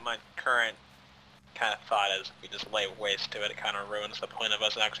 Well, my current kind of thought is if we just lay waste to it, it kind of ruins the point of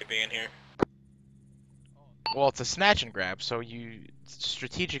us actually being here. Well, it's a snatch and grab, so you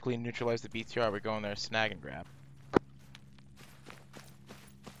strategically neutralize the BTR by going there snag and grab.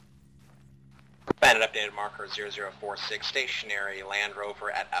 Bandit updated marker 0046, stationary Land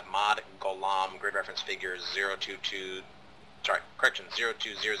Rover at Ahmad Gholam, grid reference figure 022, sorry, correction,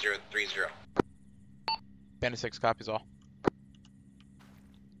 020030. Bandit 6 copies all.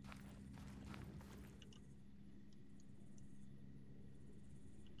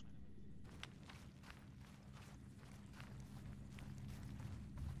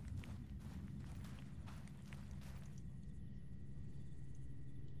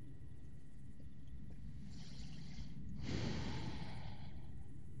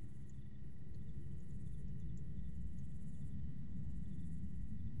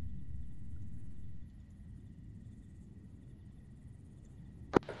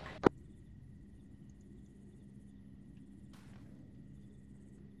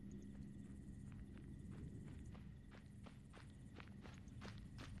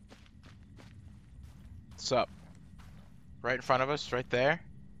 What's up? Right in front of us, right there,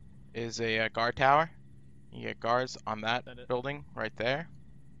 is a guard tower. You get guards on that building right there.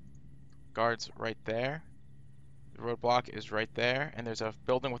 Guards right there. The roadblock is right there, and there's a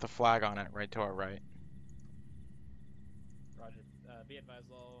building with a flag on it right to our right. Roger. Be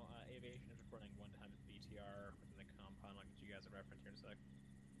advised, all aviation is reporting 1 times BTR within the compound. I'll get you guys a reference here in a sec.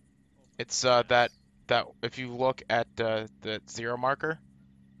 It's that if you look at the 0 marker,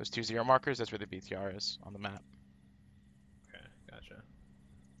 those 2 0 markers, that's where the BTR is on the map. Okay, gotcha.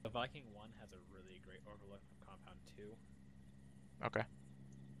 The Viking 1 has a really great overlook from compound 2. Okay.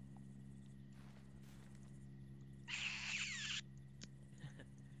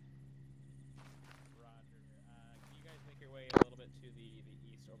 Roger. Can you guys make your way a little bit to the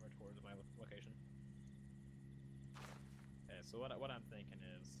east over towards my location? Okay, so what I'm thinking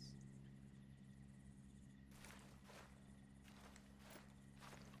is...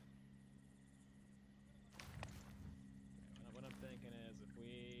 What I'm thinking is if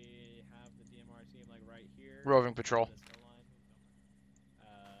we have the DMR team like right here... Roving patrol.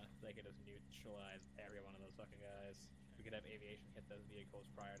 They could just neutralize every one of those fucking guys. We could have aviation hit those vehicles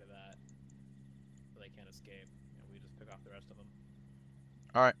prior to that, so they can't escape, and we just pick off the rest of them.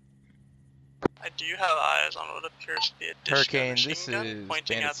 Alright. I do have eyes on what appears to be a Hurricane, machine this gun is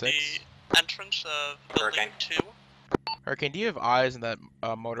pointing Bandit at 6. the entrance of building 2. Hurricane, do you have eyes in that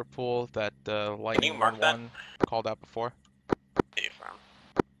motor pool that Lightning 1-1 called out before? Okay,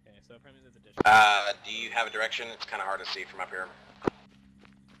 so apparently there's additional... Do you have a direction? It's kind of hard to see from up here.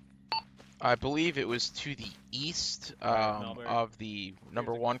 I believe it was to the east of the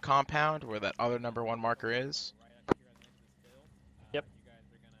number 1 compound, where that other number 1 marker is. Yep.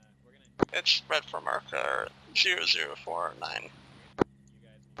 It's red for marker 0049.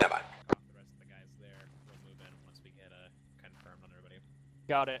 Never.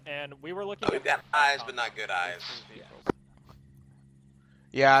 Got it. And we were looking. Oh, we've got eyes, but not good eyes.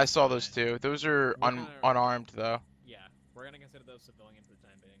 Yeah, I saw those too. Those are unarmed though. Yeah, we're gonna consider those civilians for the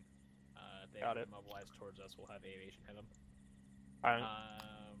time being. If they mobilize towards us, we'll have aviation hit them. Alright.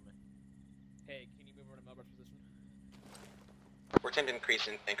 Hey, can you move over to mobile position? We're attempting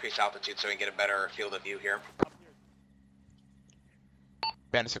to increase altitude so we can get a better field of view here.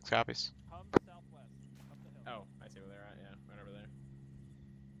 Bandit 6 copies. Come southwest, up the hill. Oh, I see where they're at. Yeah, right over there.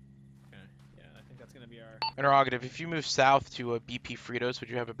 Okay. Yeah, I think that's gonna be our. Interrogative. If you move south to BP Fritos, would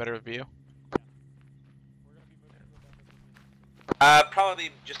you have a better view?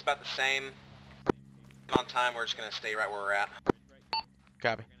 Probably just about the same. On time, we're just gonna stay right where we're at.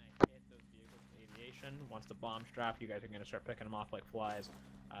 Copy. Aviation. Once the bomb's dropped, you guys are gonna start picking them off like flies.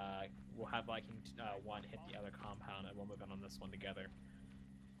 We'll have Viking 1 hit the other compound, and we'll move in on this one together.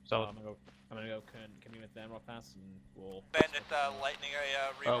 So I'm gonna go commune with them real fast, and we'll. Bandit, Lightning,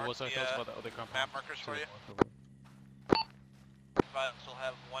 I remarked what's that about the other compound? map markers for you. Violence will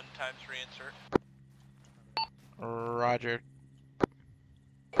have 1 times reinsert. Roger.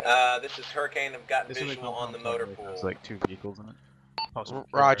 This is Hurricane. I've got visual on the motor pool. There's like 2 vehicles in it. Possibly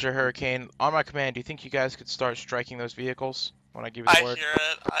Roger, Hurricane. On my command, do you think you guys could start striking those vehicles when I give you the word? I hear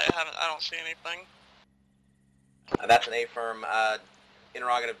it. I don't see anything. That's an affirm.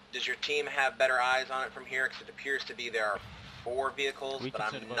 Interrogative. Does your team have better eyes on it from here? Because it appears to be there are 4 vehicles, but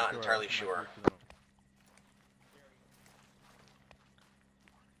I'm not entirely sure.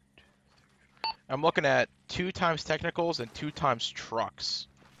 I'm looking at 2 times technicals and 2 times trucks.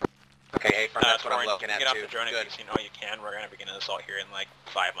 Okay, affirm. That's what I'm looking at Get off too. the drone Good. if you know you can. We're gonna begin an assault here in like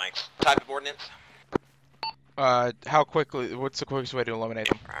 5 mics. Type of ordnance? How quickly? What's the quickest way to eliminate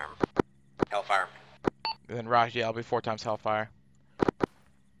them? Hellfire. Then Roger, yeah, I'll be 4 times Hellfire.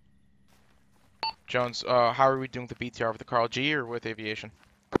 Jones, how are we doing with the BTR, with the Carl G or with aviation?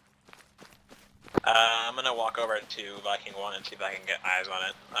 I'm gonna walk over to Viking 1 and see if I can get eyes on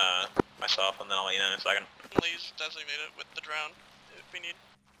it myself, and then I'll let you know in a second. Please designate it with the drone if we need.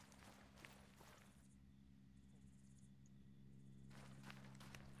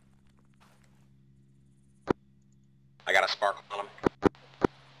 I got a spark on him.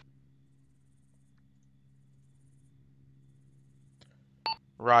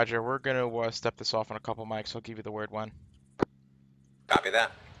 Roger, we're gonna step this off on a couple mics. I'll give you the word when. Copy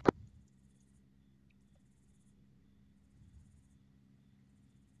that.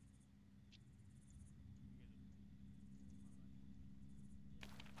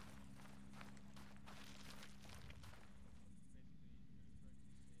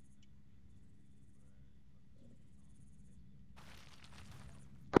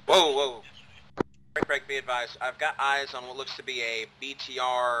 Whoa, whoa. Break, be advised. I've got eyes on what looks to be a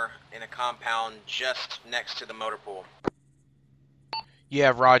BTR in a compound just next to the motor pool.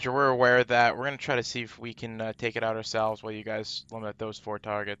 Yeah, Roger, we're aware of that. We're gonna try to see if we can take it out ourselves while you guys limit those 4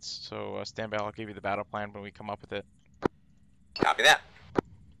 targets. So stand by, I'll give you the battle plan when we come up with it. Copy that.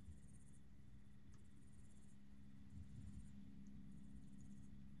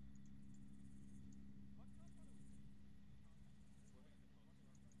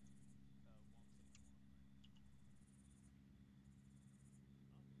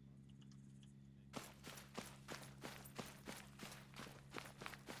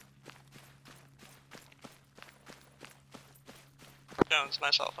 Jones,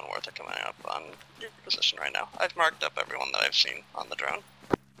 myself, and Worth are coming up on your position right now. I've marked up everyone that I've seen on the drone.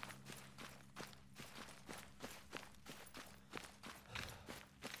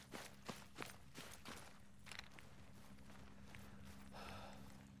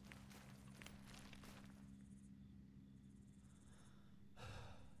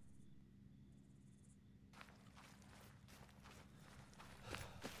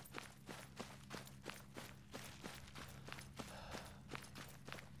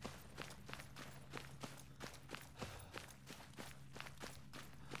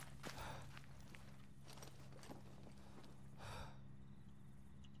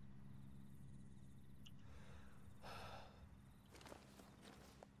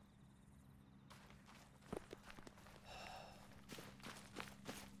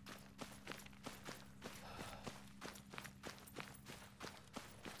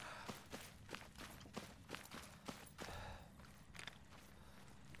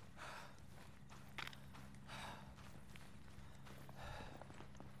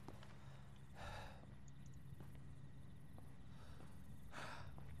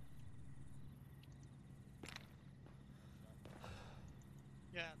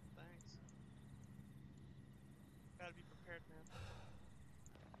 Yeah, thanks. Gotta be prepared, man.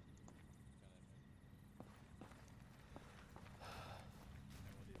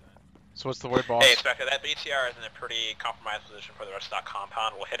 So what's the word, boss? Hey, Inspector, that BTR is in a pretty compromised position for the rest of that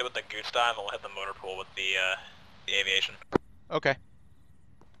compound. We'll hit it with the goose dive, and we'll hit the motor pool with the aviation. Okay.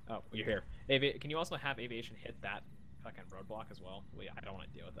 Oh, you're here. Can you also have aviation hit that fucking roadblock as well? I don't want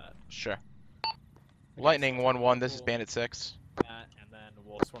to deal with that. Sure. Lightning 1-1, this is Bandit 6. That, and then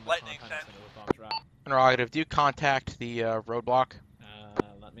we'll swarm the Lightning compound send. and the bombs drop. Interrogative, do you contact the roadblock?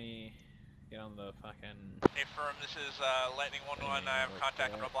 Let me get on the fucking... Hey, firm, this is Lightning 1-1, I have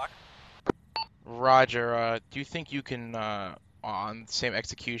contact on roadblock. Roger, do you think you can, on the same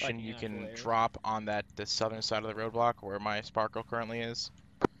execution, Lightning you can actually. drop on the southern side of the roadblock where my Sparkle currently is?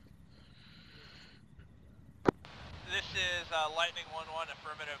 This is Lightning 1-1,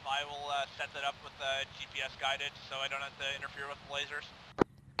 affirmative. I will set that up with GPS guided so I don't have to interfere with the lasers.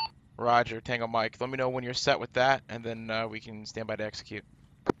 Roger, Tango Mike. Let me know when you're set with that, and then we can stand by to execute.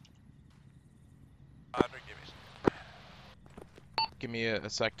 give me a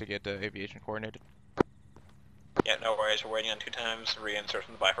sec to get aviation coordinated. Yeah, no worries. We're waiting on 2 times. Reinsert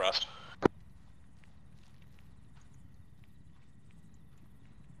from the Bifrost.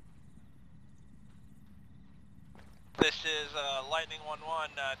 This is Lightning 1-1.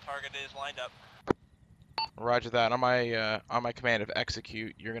 Target is lined up. Roger that. On my command of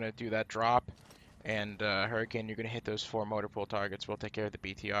execute, you're gonna do that drop, and Hurricane, you're gonna hit those 4 motor pool targets. We'll take care of the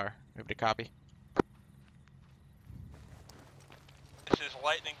BTR. Everybody copy? This is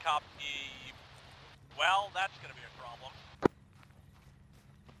Lightning copy. Well, that's gonna be a problem.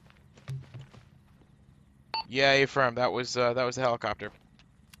 Yeah, affirm. That was a helicopter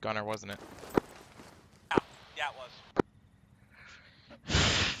gunner, wasn't it? Yeah, it was.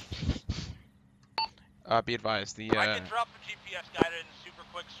 Be advised. The I can drop a GPS guided and super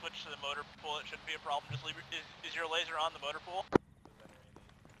quick switch to the motor pool. It shouldn't be a problem. Just leave. Is your laser on the motor pool?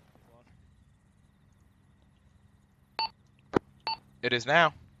 it is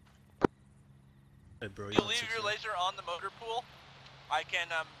now. Hey, bro, You leave your laser on the motor pool. I can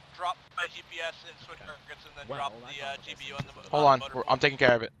drop my GPS and switch targets and then drop the GPU on the motor pool. Hold on, I'm taking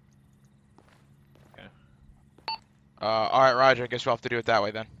care of it. Okay. All right, Roger. I guess we'll have to do it that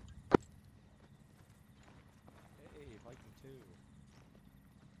way then. Hey, Viking 2.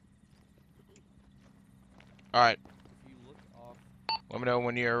 All right. If you look off Let me know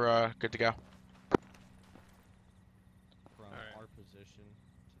when you're good to go. from our position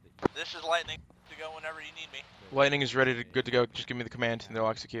to the east. This is Lightning. To go whenever you need me. Lightning is ready to good to go. Just give me the command and they'll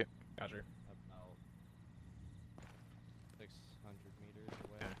execute. Gotcha. About 600 meters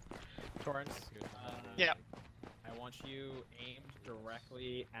away. Torrance. Yeah. I want you aimed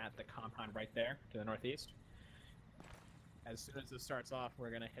directly at the compound right there to the northeast. As soon as this starts off,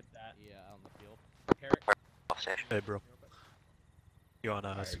 we're gonna hit that. Yeah, out in the field. Herrick. Hey, bro. You on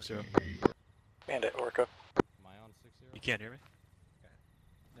 6-0? Bandit, Orca. Am I on 6-0? You can't hear me?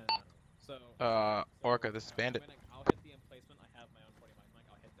 No. So. Orca, this is Bandit. I'll hit the emplacement. I have my own 40 mic.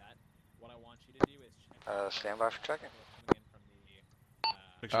 I'll hit that. What I want you to do is check. Stand by for checking.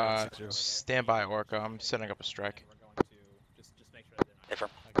 Stand by, Orca. I'm setting up a strike. We're going to just make sure that they're not.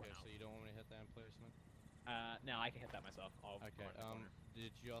 Affirm. Okay, so you don't want me to hit that emplacement? No, I can hit that myself. Okay, did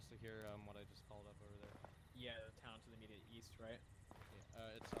you also hear what I just called up over there? Yeah, the town to the immediate east, right?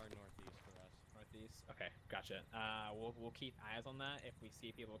 Yeah, it's our northeast for us. Northeast. Okay, gotcha. We'll keep eyes on that. If we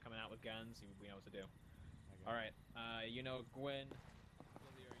see people coming out with guns, we know what to do. Okay. All right. You know, Gwen.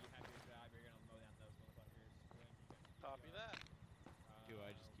 Olivia, are you happy with your job? You're gonna mow down those motherfuckers. Gwen, you can. Copy that. Do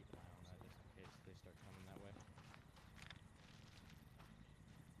I just keep an eye on that just in case they start coming that way?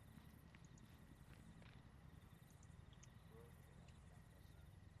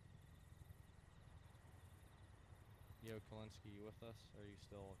 Yo, Kalinsky, you with us? Or are you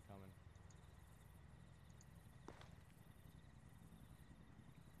still coming?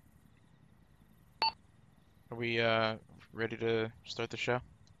 Are we ready to start the show?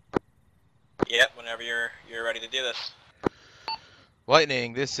 Yep, whenever you're ready to do this.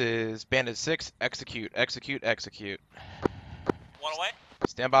 Lightning, this is Bandit 6. Execute, execute, execute. One away.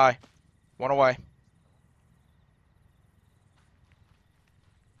 Stand by. 1 away.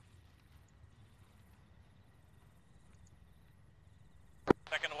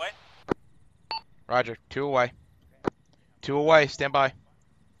 Second away. Roger. 2 away. 2 away. Stand by.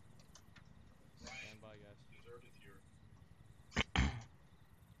 Stand by, guys.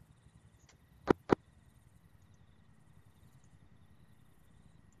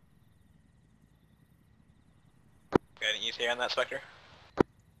 Got any ETA on that, Spectre?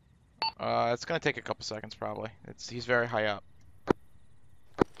 It's gonna take a couple seconds probably. He's very high up.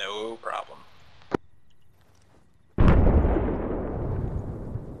 No problem.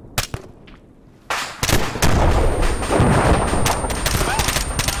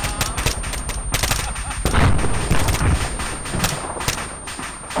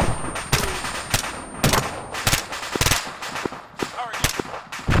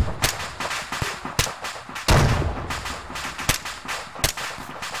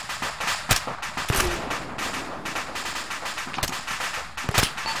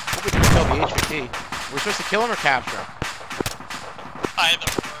 We're supposed to kill him or capture him? Either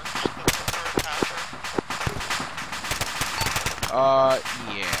or.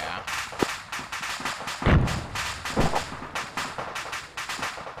 Yeah.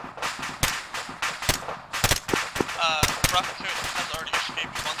 Rocket has already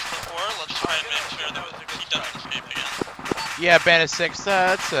escaped once before. Let's try and make sure that he doesn't escape again. Yeah, Bandit 6,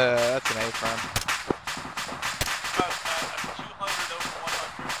 that's an A firm. About 200 over 100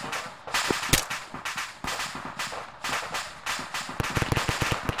 over.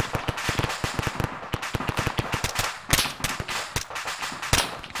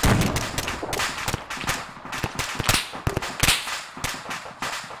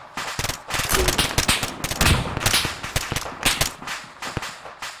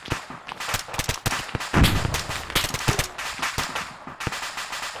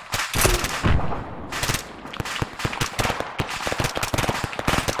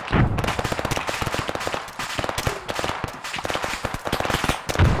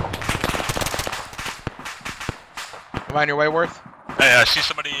 Am I on your way, Worth? Hey, I see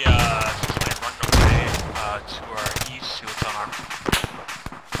somebody running away to our east. He looks unarmed.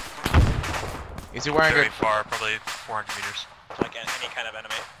 Is he wearing Very a... far, probably 400 meters. Like any kind of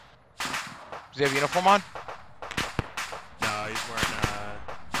enemy. Does he have a uniform on? No, he's wearing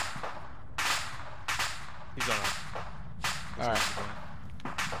he's unarmed. Alright.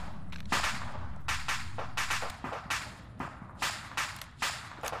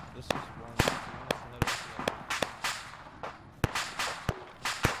 This is one.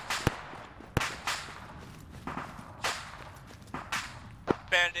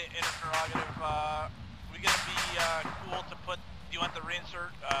 Bandit interrogative. We gonna be cool to put? Do you want the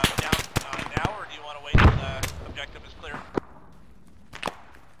reinsert down now, or do you want to wait till the objective is clear?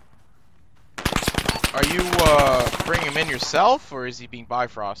 Are you bringing him in yourself, or is he being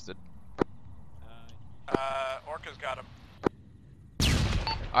bifrosted? Orca's got him.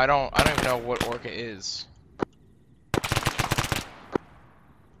 I don't even know what Orca is.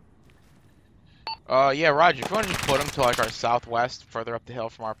 Yeah, Roger, if you want to just put him to like our southwest, further up the hill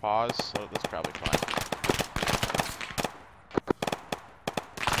from our pause, so that's probably fine.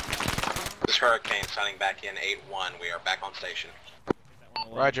 This Hurricane signing back in 8-1. We are back on station.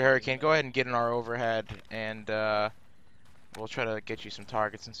 Roger, Hurricane, go ahead and get in our overhead, and we'll try to get you some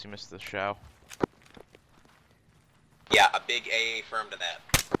targets since you missed the show. Yeah, a big AA firm to that.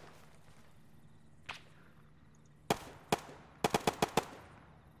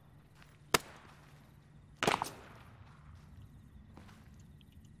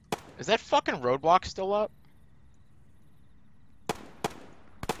 Is that fucking roadblock still up?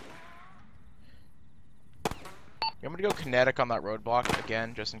 You want me to go kinetic on that roadblock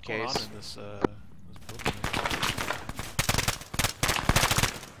again, just in case? In this building.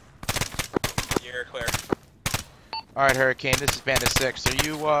 You're clear. All right, Hurricane. This is Bandit 6.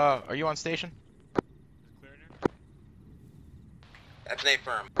 Are you on station? That's an A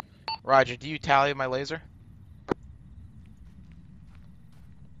firm. Roger. Do you tally my laser?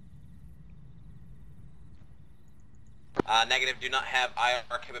 Negative. Do not have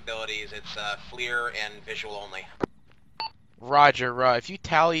IR capabilities. It's FLIR and visual only. Roger. If you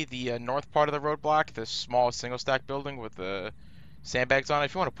tally the north part of the roadblock, the small single stack building with the sandbags on it,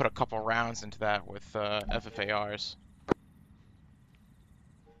 if you want to put a couple rounds into that with FFARs.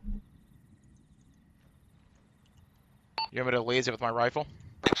 You want me to laser with my rifle?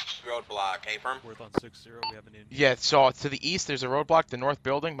 Next roadblock, A firm. We're on 6-0. We have an in. Yeah, so to the east there's a roadblock, the north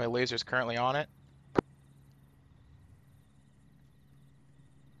building. My laser is currently on it.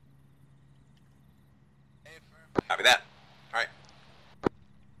 Copy that. Alright.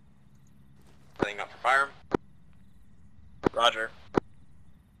 Setting up for fire. Roger.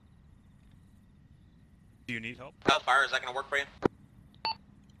 Do you need help? Fire, is that going to work for you?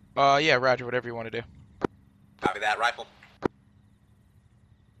 Yeah, Roger, whatever you want to do. Copy that. Rifle.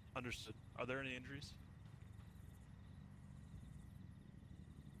 Understood. Are there any injuries?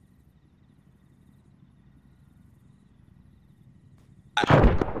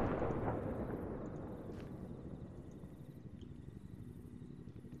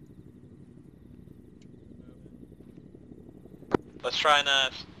 Let's try and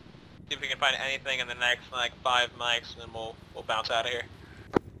see if we can find anything in the next like 5 mics, and then we'll bounce out of here.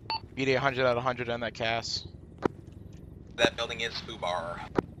 BD 100 out of 100 on that Cass. That building is FUBAR.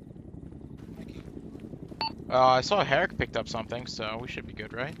 I saw Herrick picked up something, so we should be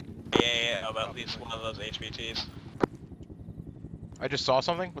good, right? Yeah, about at least one of those HVTs. I just saw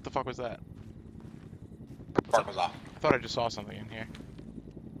something? What the fuck was that? Spark was off. I thought I just saw something in here.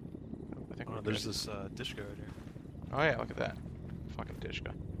 I think we're There's good. this Dishka right here. Oh yeah, look at that. Fucking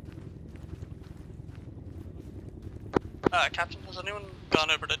Dishka. Captain, has anyone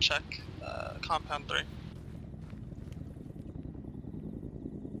gone over to check Compound 3?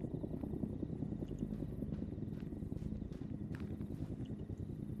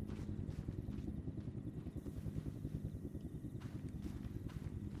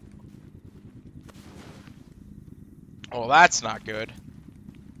 Oh, that's not good.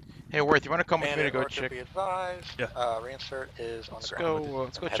 Hey, Worth, you want to come with me to go Orca, check? be advised. Yeah. Reinsert is on the ground.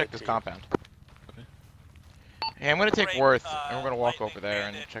 Let's go check Headed this to you. compound. Okay. Hey, I'm gonna take Great, Worth, and we're gonna walk lightning over there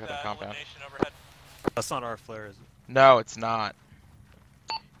and bandit, check out that compound. elimination overhead. That's not our flare, is it? No, it's not.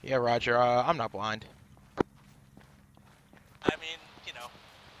 Yeah, Roger. I'm not blind. I mean, you know.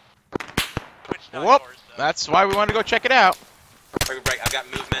 Twitch not Whoop! yours, so. That's why we wanted to go check it out. Quick break. I've got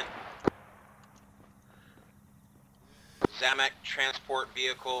movement. Zamek transport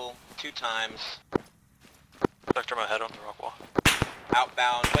vehicle 2 times. Vector my head on the rock wall.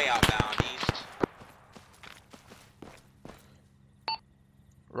 Outbound, way outbound, east.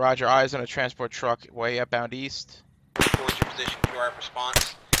 Roger. Eyes on a transport truck way upbound east. towards your position, QRF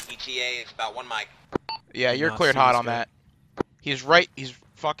response. ETA is about 1 mic. Yeah, you're cleared hot on that. He's right, he's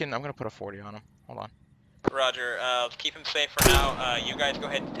fucking, I'm gonna put a 40 on him. Hold on. Roger, keep him safe for now. You guys go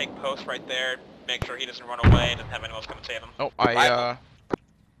ahead and take post right there. Make sure he doesn't run away, doesn't have anyone else come and save him. Oh, We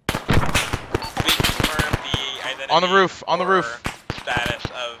confirm the identity on the roof, on the roof. Status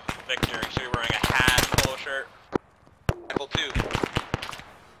of Victor. He should be wearing a hat, polo shirt. Rifle 2.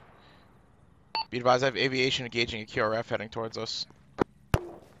 Be advised, I have aviation engaging a QRF heading towards us.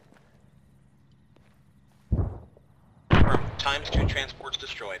 Times 2 transports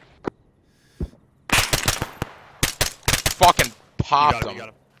destroyed. Fucking popped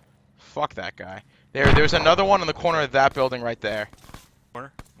him. Fuck that guy. There's another one in the corner of that building right there.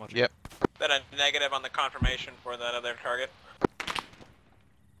 Corner? Yep. Is that a negative on the confirmation for that other target?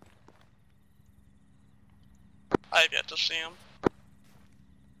 I've yet to see him.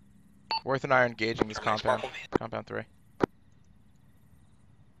 Worth and I are engaging these compound 3.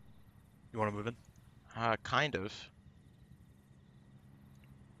 You want to move in? Kind of.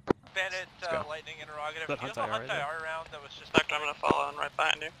 Bandit, lightning interrogative. That Do you have a Hunt Hunt IR right IR round that was just... I'm gonna follow in right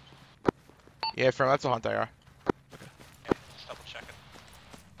behind you. Yeah, from that's a Hunt IR. Okay, just double checking.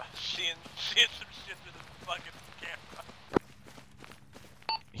 Seeing some shit through the fucking camera.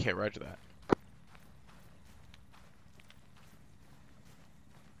 Yeah, roger that.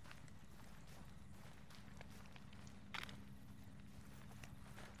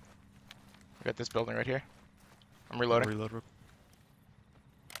 I got this building right here. I'm reloading. Reload.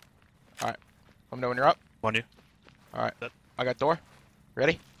 Alright. Let me know when you're up. On you. Alright. I got door.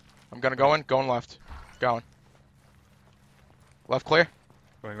 Ready? I'm gonna go in. Going left. Going. Left clear.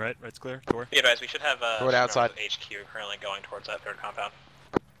 Going right. Right's clear. Door. Be advised, we should have Go it outside. HQ currently going towards that third compound.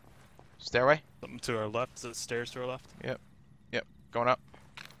 Stairway. Something to our left. Is it stairs to our left? Yep. Yep. Going up.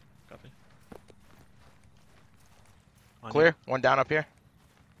 Copy. On Clear. you. One down up here.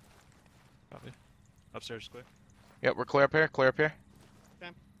 Copy. Upstairs clear. Yep, we're clear up here. Clear up here.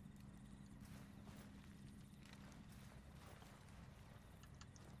 Okay.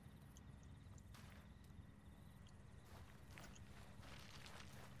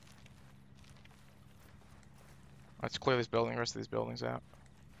 Let's clear this building, the rest of these buildings out.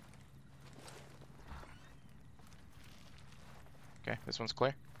 Okay, this one's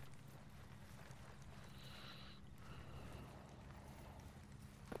clear.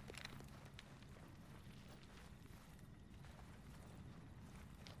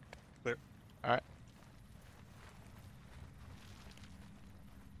 Clear. Alright.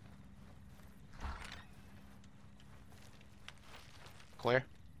 Clear.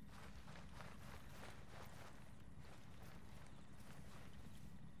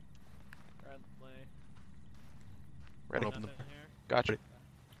 Ready. Open them. Gotcha.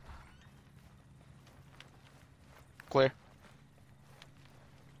 Clear.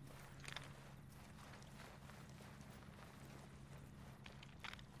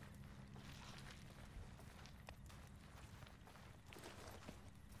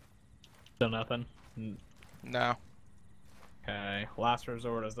 Still nothing? No. Okay, last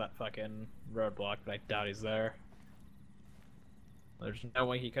resort is that fucking roadblock, but I doubt he's there. There's no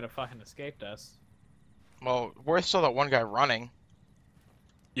way he could have fucking escaped us. Well, we saw that one guy running.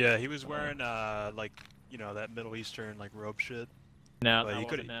 Yeah, he was wearing like, you know, that Middle Eastern like robe shit. No, but that he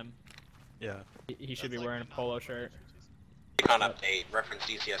wasn't him. Yeah. He should be wearing a polo shirt. Recon update, reference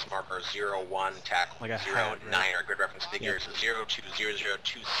DCS marker 01, TAC Like a 09 hat, right? are grid reference figures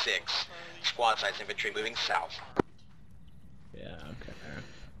 020026. Squad size infantry moving south. Yeah, okay.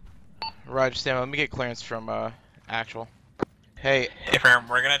 Roger, stand by. Let me get clearance from actual. Hey. Affirm,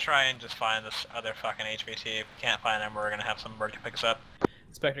 we're gonna try and just find this other fucking HVT. If we can't find them, we're gonna have some bird to pick us up.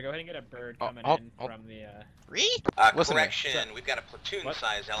 Inspector, go ahead and get a bird coming in from the, Listen correction, here. we've got a platoon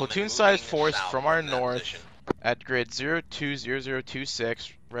size element. Platoon size moving force south from our that north position. at grid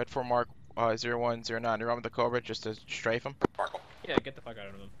 020026, red for mark 0109. You're on with the Cobra just to strafe him. Yeah, get the fuck out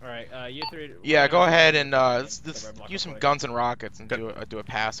of him. Alright, you three... Yeah, go ahead and let's roadblock use some quick. guns and rockets and do a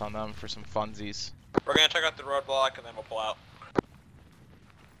pass on them for some funsies. We're gonna check out the roadblock and then we'll pull out.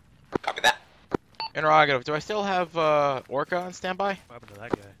 Copy that. Interrogative, do I still have Orca on standby? What happened to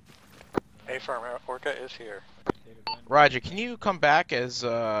that guy? Affirm, Orca is here. Roger, can you come back as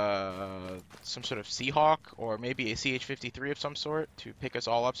some sort of Seahawk or maybe a CH-53 of some sort to pick us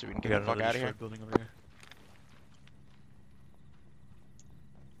all up so we can get the fuck out of here? Building over here.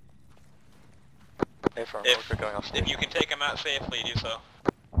 Affirm, If, Orca going off if you can take him out safely, do so.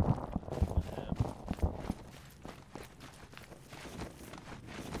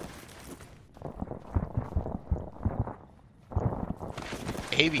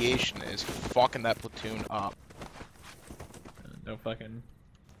 Aviation is fucking that platoon up. No fucking.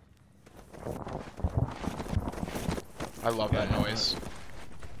 I love that noise.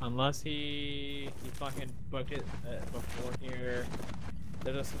 Unless he fucking booked it before here.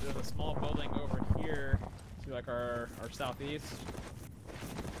 There's a small building over here to like our southeast.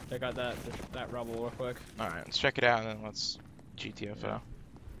 Check out that rubble real quick. All right, let's check it out and then let's GTFO.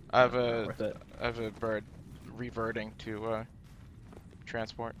 I have a bird reverting to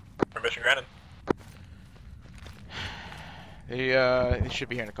transport. Permission granted. They should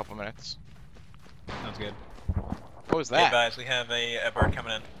be here in a couple minutes. Sounds good. What was Be that? advised, we have a bird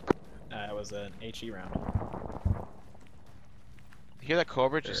coming in. It was an HE round. You hear that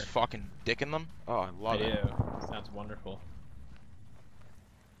Cobra just fucking dicking them? Oh, I love it. I do. Sounds wonderful.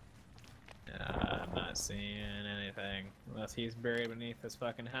 I'm not seeing anything. Unless he's buried beneath this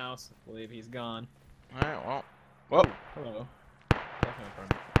fucking house. I believe he's gone. Alright, well. Whoa. Hello. Definitely from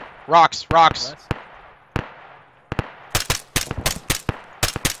Rocks, rocks! west.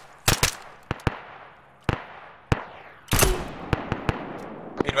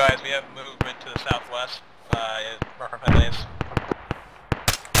 Be advised, we have movement to the southwest. Mark our headlays.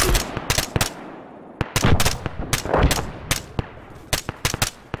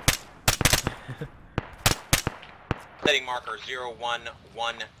 Setting marker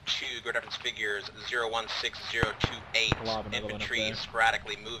 0112, grid reference figures 016028. Infantry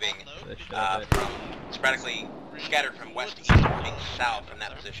sporadically moving sporadically scattered from west to east, moving south from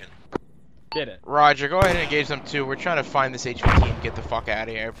that position. Get it. Roger, go ahead and engage them too. We're trying to find this HVT and get the fuck out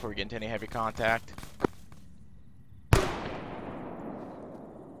of here before we get into any heavy contact.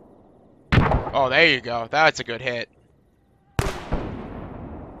 Oh, there you go. That's a good hit. Is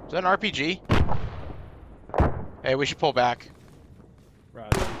that an RPG? Hey, we should pull back.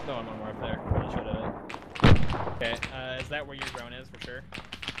 Roger. Throwing one more up there. Probably should have. Okay, is that where your drone is for sure?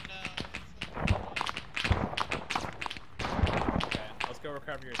 Okay, let's go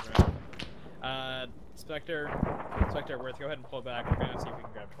recover your drone. Spectre, Worth, go ahead and pull back. We're gonna see if we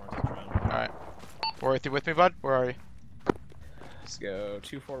can grab Torrance's drone. Alright. Worth, you with me, bud? Where are you? Let's go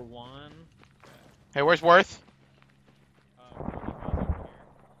 241. Hey, where's Worth? He's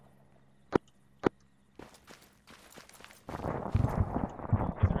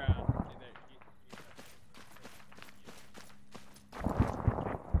around.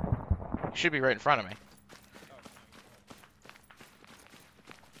 He should be right in front of me.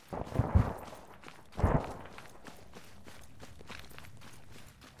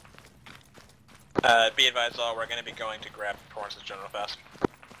 Be advised all, we're going to be going to grab Torrance's general fast.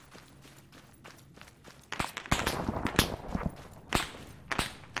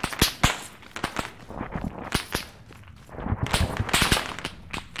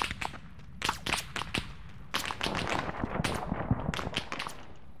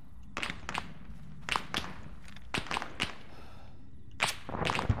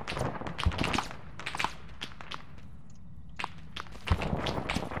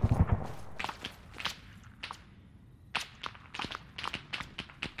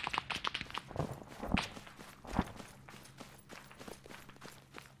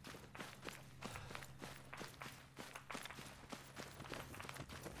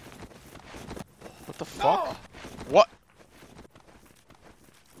 What the fuck? What?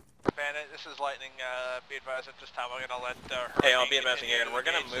 Bandit, this is Lightning. Be advised at this time we're gonna let Hey, I'll be advising here, and we're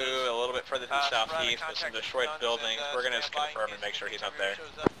going to move a little bit further to the southeast with some destroyed buildings. We're going to just confirm and make sure he's not there.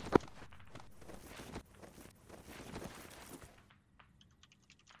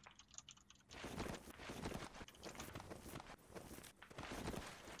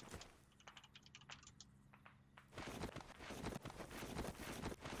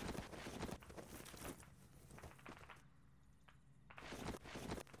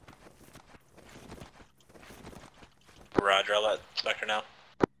 Roger, I'll let Spectre know.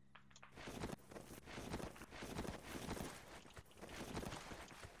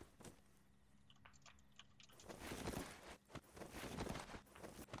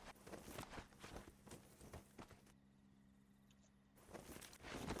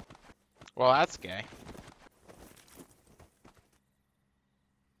 Well, that's gay.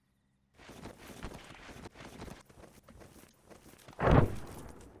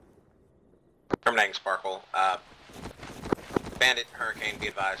 Terminating Sparkle. Bandit, Hurricane, be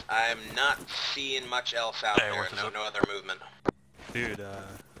advised. I'm not seeing much else out there. No other movement. Dude,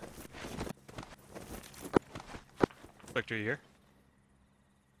 Spectre, you here?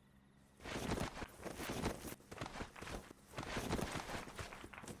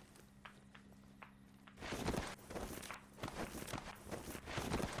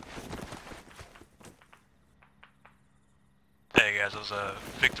 Hey guys, I was a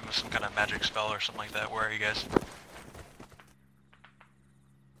victim of some kind of magic spell or something like that. Where are you guys?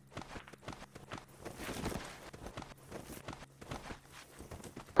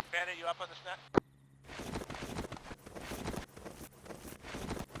 you up on this net?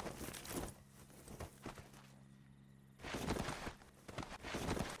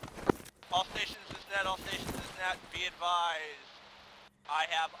 All stations is net, all stations is net. Be advised. I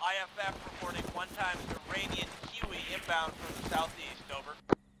have IFF reporting 1 times Iranian Huey inbound from the southeast, over.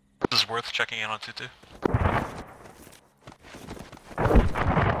 This is worth checking in on 2-2.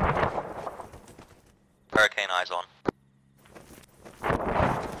 Hurricane eyes on.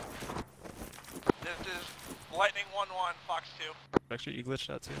 This is Lightning 1-1, Fox 2. Actually, you glitched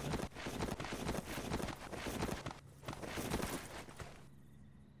out too, man.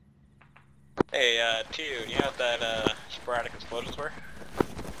 Hey, T, you know what that, sporadic explosions were?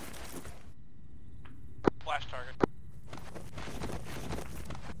 Flash target.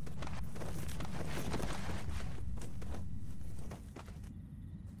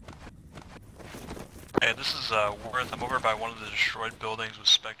 Hey, this is Worth. I'm over by one of the destroyed buildings with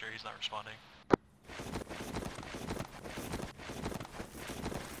Spectre. He's not responding.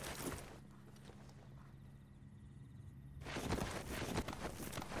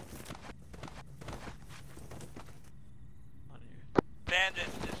 Bandit,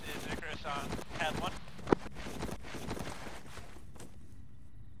 this is Icarus on pad 1.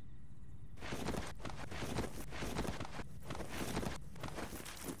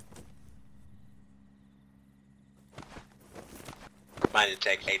 Mine to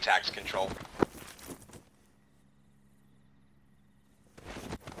take ATAX control.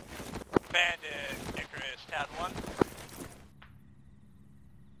 Bandit, Icarus, pad 1.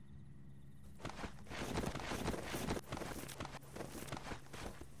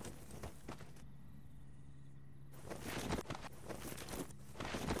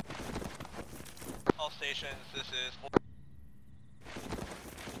 All stations, this is...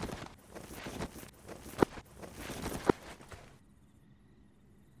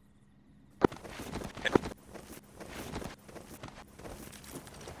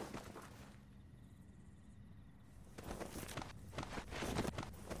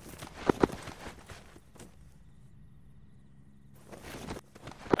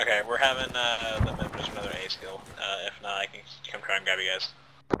 Okay, we're having, the members of another A skill. If not, I can come try and grab you guys.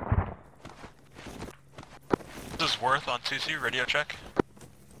 This is Worth on 2-2, radio check.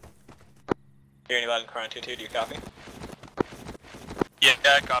 Hear anybody in Crown 2-2, do you copy? Yeah,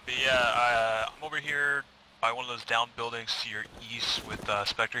 copy, yeah. I'm over here by one of those down buildings to your east with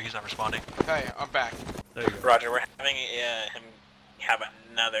Spectre. He's not responding. Hey, I'm back. There you go. Roger, we're having him have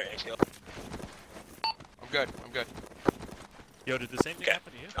another A skill. I'm good. I'm good. Yo, did the same thing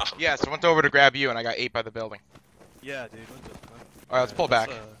happen to you? Awesome. Yes, I went over to grab you and I got ate by the building. Yeah, dude. What the fuck? Alright, let's pull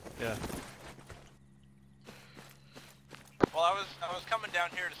back. Yeah. Well, I was coming down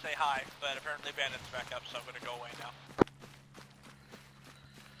here to say hi, but apparently Bandit's back up, so I'm gonna go away now.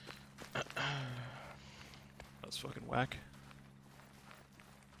 That was fucking whack.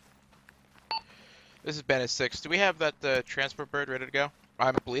 This is Bandit 6. Do we have that transport bird ready to go?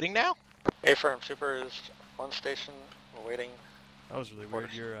 I'm bleeding now? A-firm Super is on station. We're waiting. That was really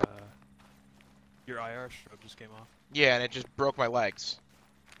weird. Your IR strobe just came off. Yeah, and it just broke my legs.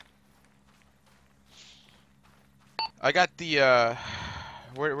 I got the,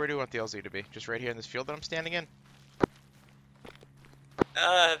 where do you want the LZ to be? Just right here in this field that I'm standing in?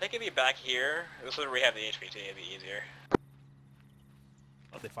 They could be back here. This is where we have the HVT, it'd be easier.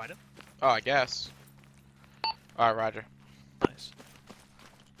 Oh, they find him? Oh, I guess. Alright, roger. Nice.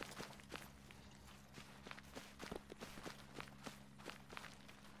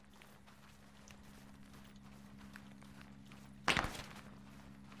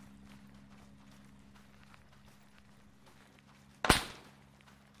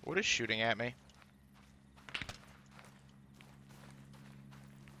 What is shooting at me?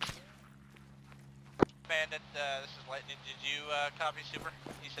 Bandit, this is Lightning. Did you copy Super?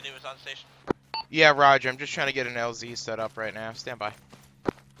 He said he was on station. Yeah, roger. I'm just trying to get an LZ set up right now. Stand by.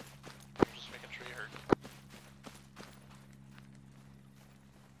 Just making sure you heard.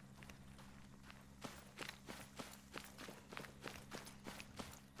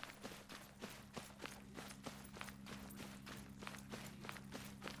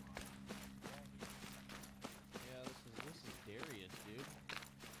 Yeah, this is Darius, dude.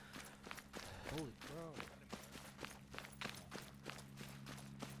 Holy crow.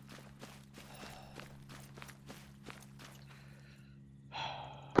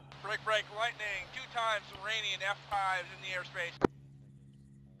 Break, Lightning, 2 times Iranian F5s in the airspace.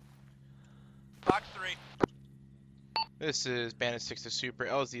 Box 3. This is Bandit 6 to Super.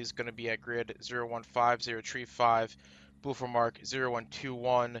 LZ is going to be at grid 015035 Blue for mark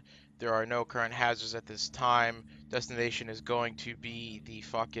 0121. There are no current hazards at this time. Destination is going to be the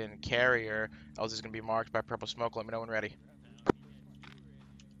fucking carrier. Else is going to be marked by purple smoke. Let me know when ready.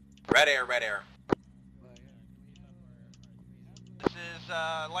 Red air, red air. This is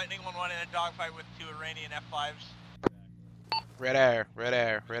Lightning 1-1 in a dogfight with 2 Iranian F-5s. Red air, red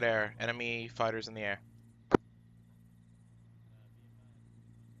air, red air. Enemy fighters in the air.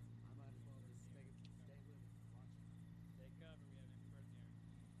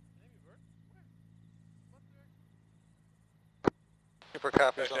 Super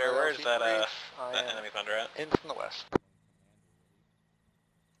copies on Where is that, that enemy thunder at? in from the west.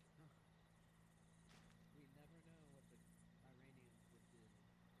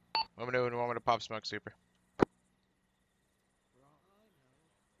 Let me know when you want me to pop smoke, super.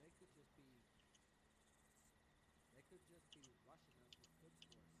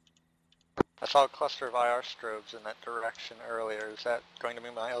 I saw a cluster of IR strobes in that direction earlier. Is that going to be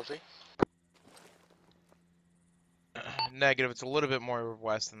my LZ? Negative. It's a little bit more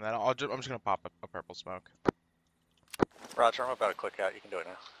west than that. I'm just gonna pop a purple smoke. Roger, I'm about to click out. You can do it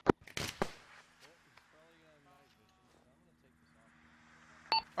now.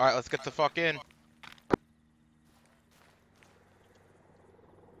 All right, let's get the fuck in.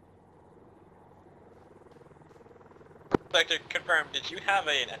 Inspector, confirm, did you have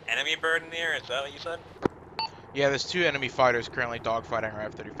an enemy bird in the air? Is that what you said? Yeah, there's 2 enemy fighters currently dogfighting our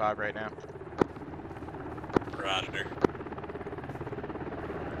F-35 right now. Roger.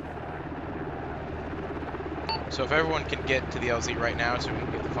 So if everyone can get to the LZ right now so we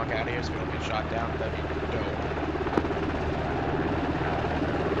can get the fuck out of here so we don't get shot down, that'd be dope.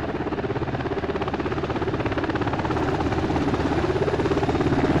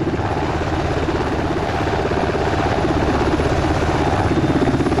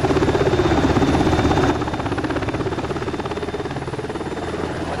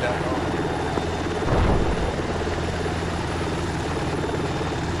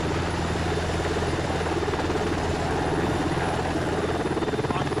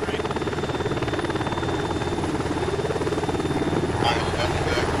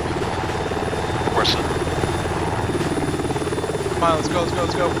 Come on, let's go, let's go,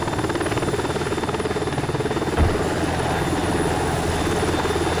 let's go.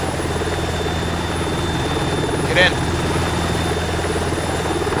 Get in.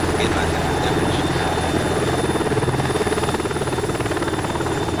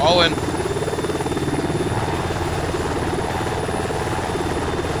 All in.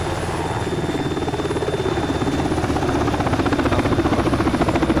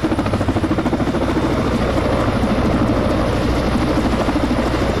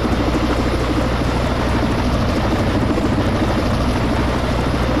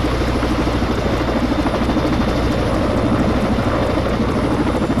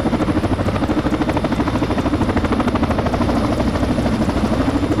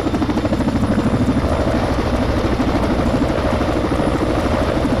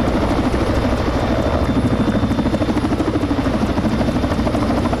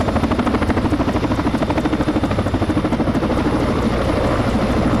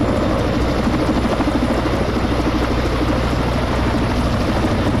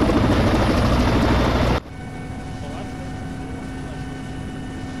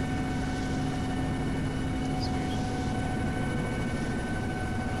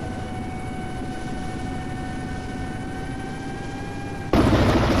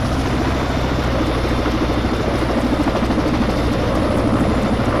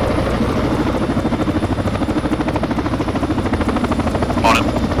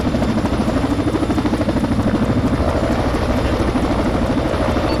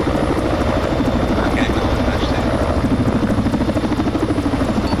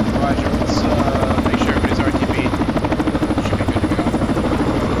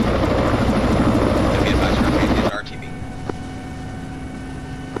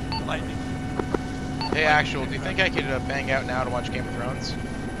 Hey, Actual, do you think I could bang out now to watch Game of Thrones?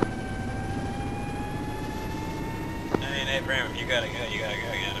 I mean, hey, Bram, you gotta go, yeah,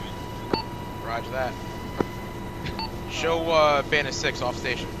 I mean. Roger that. Show Bandit 6 off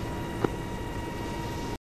station.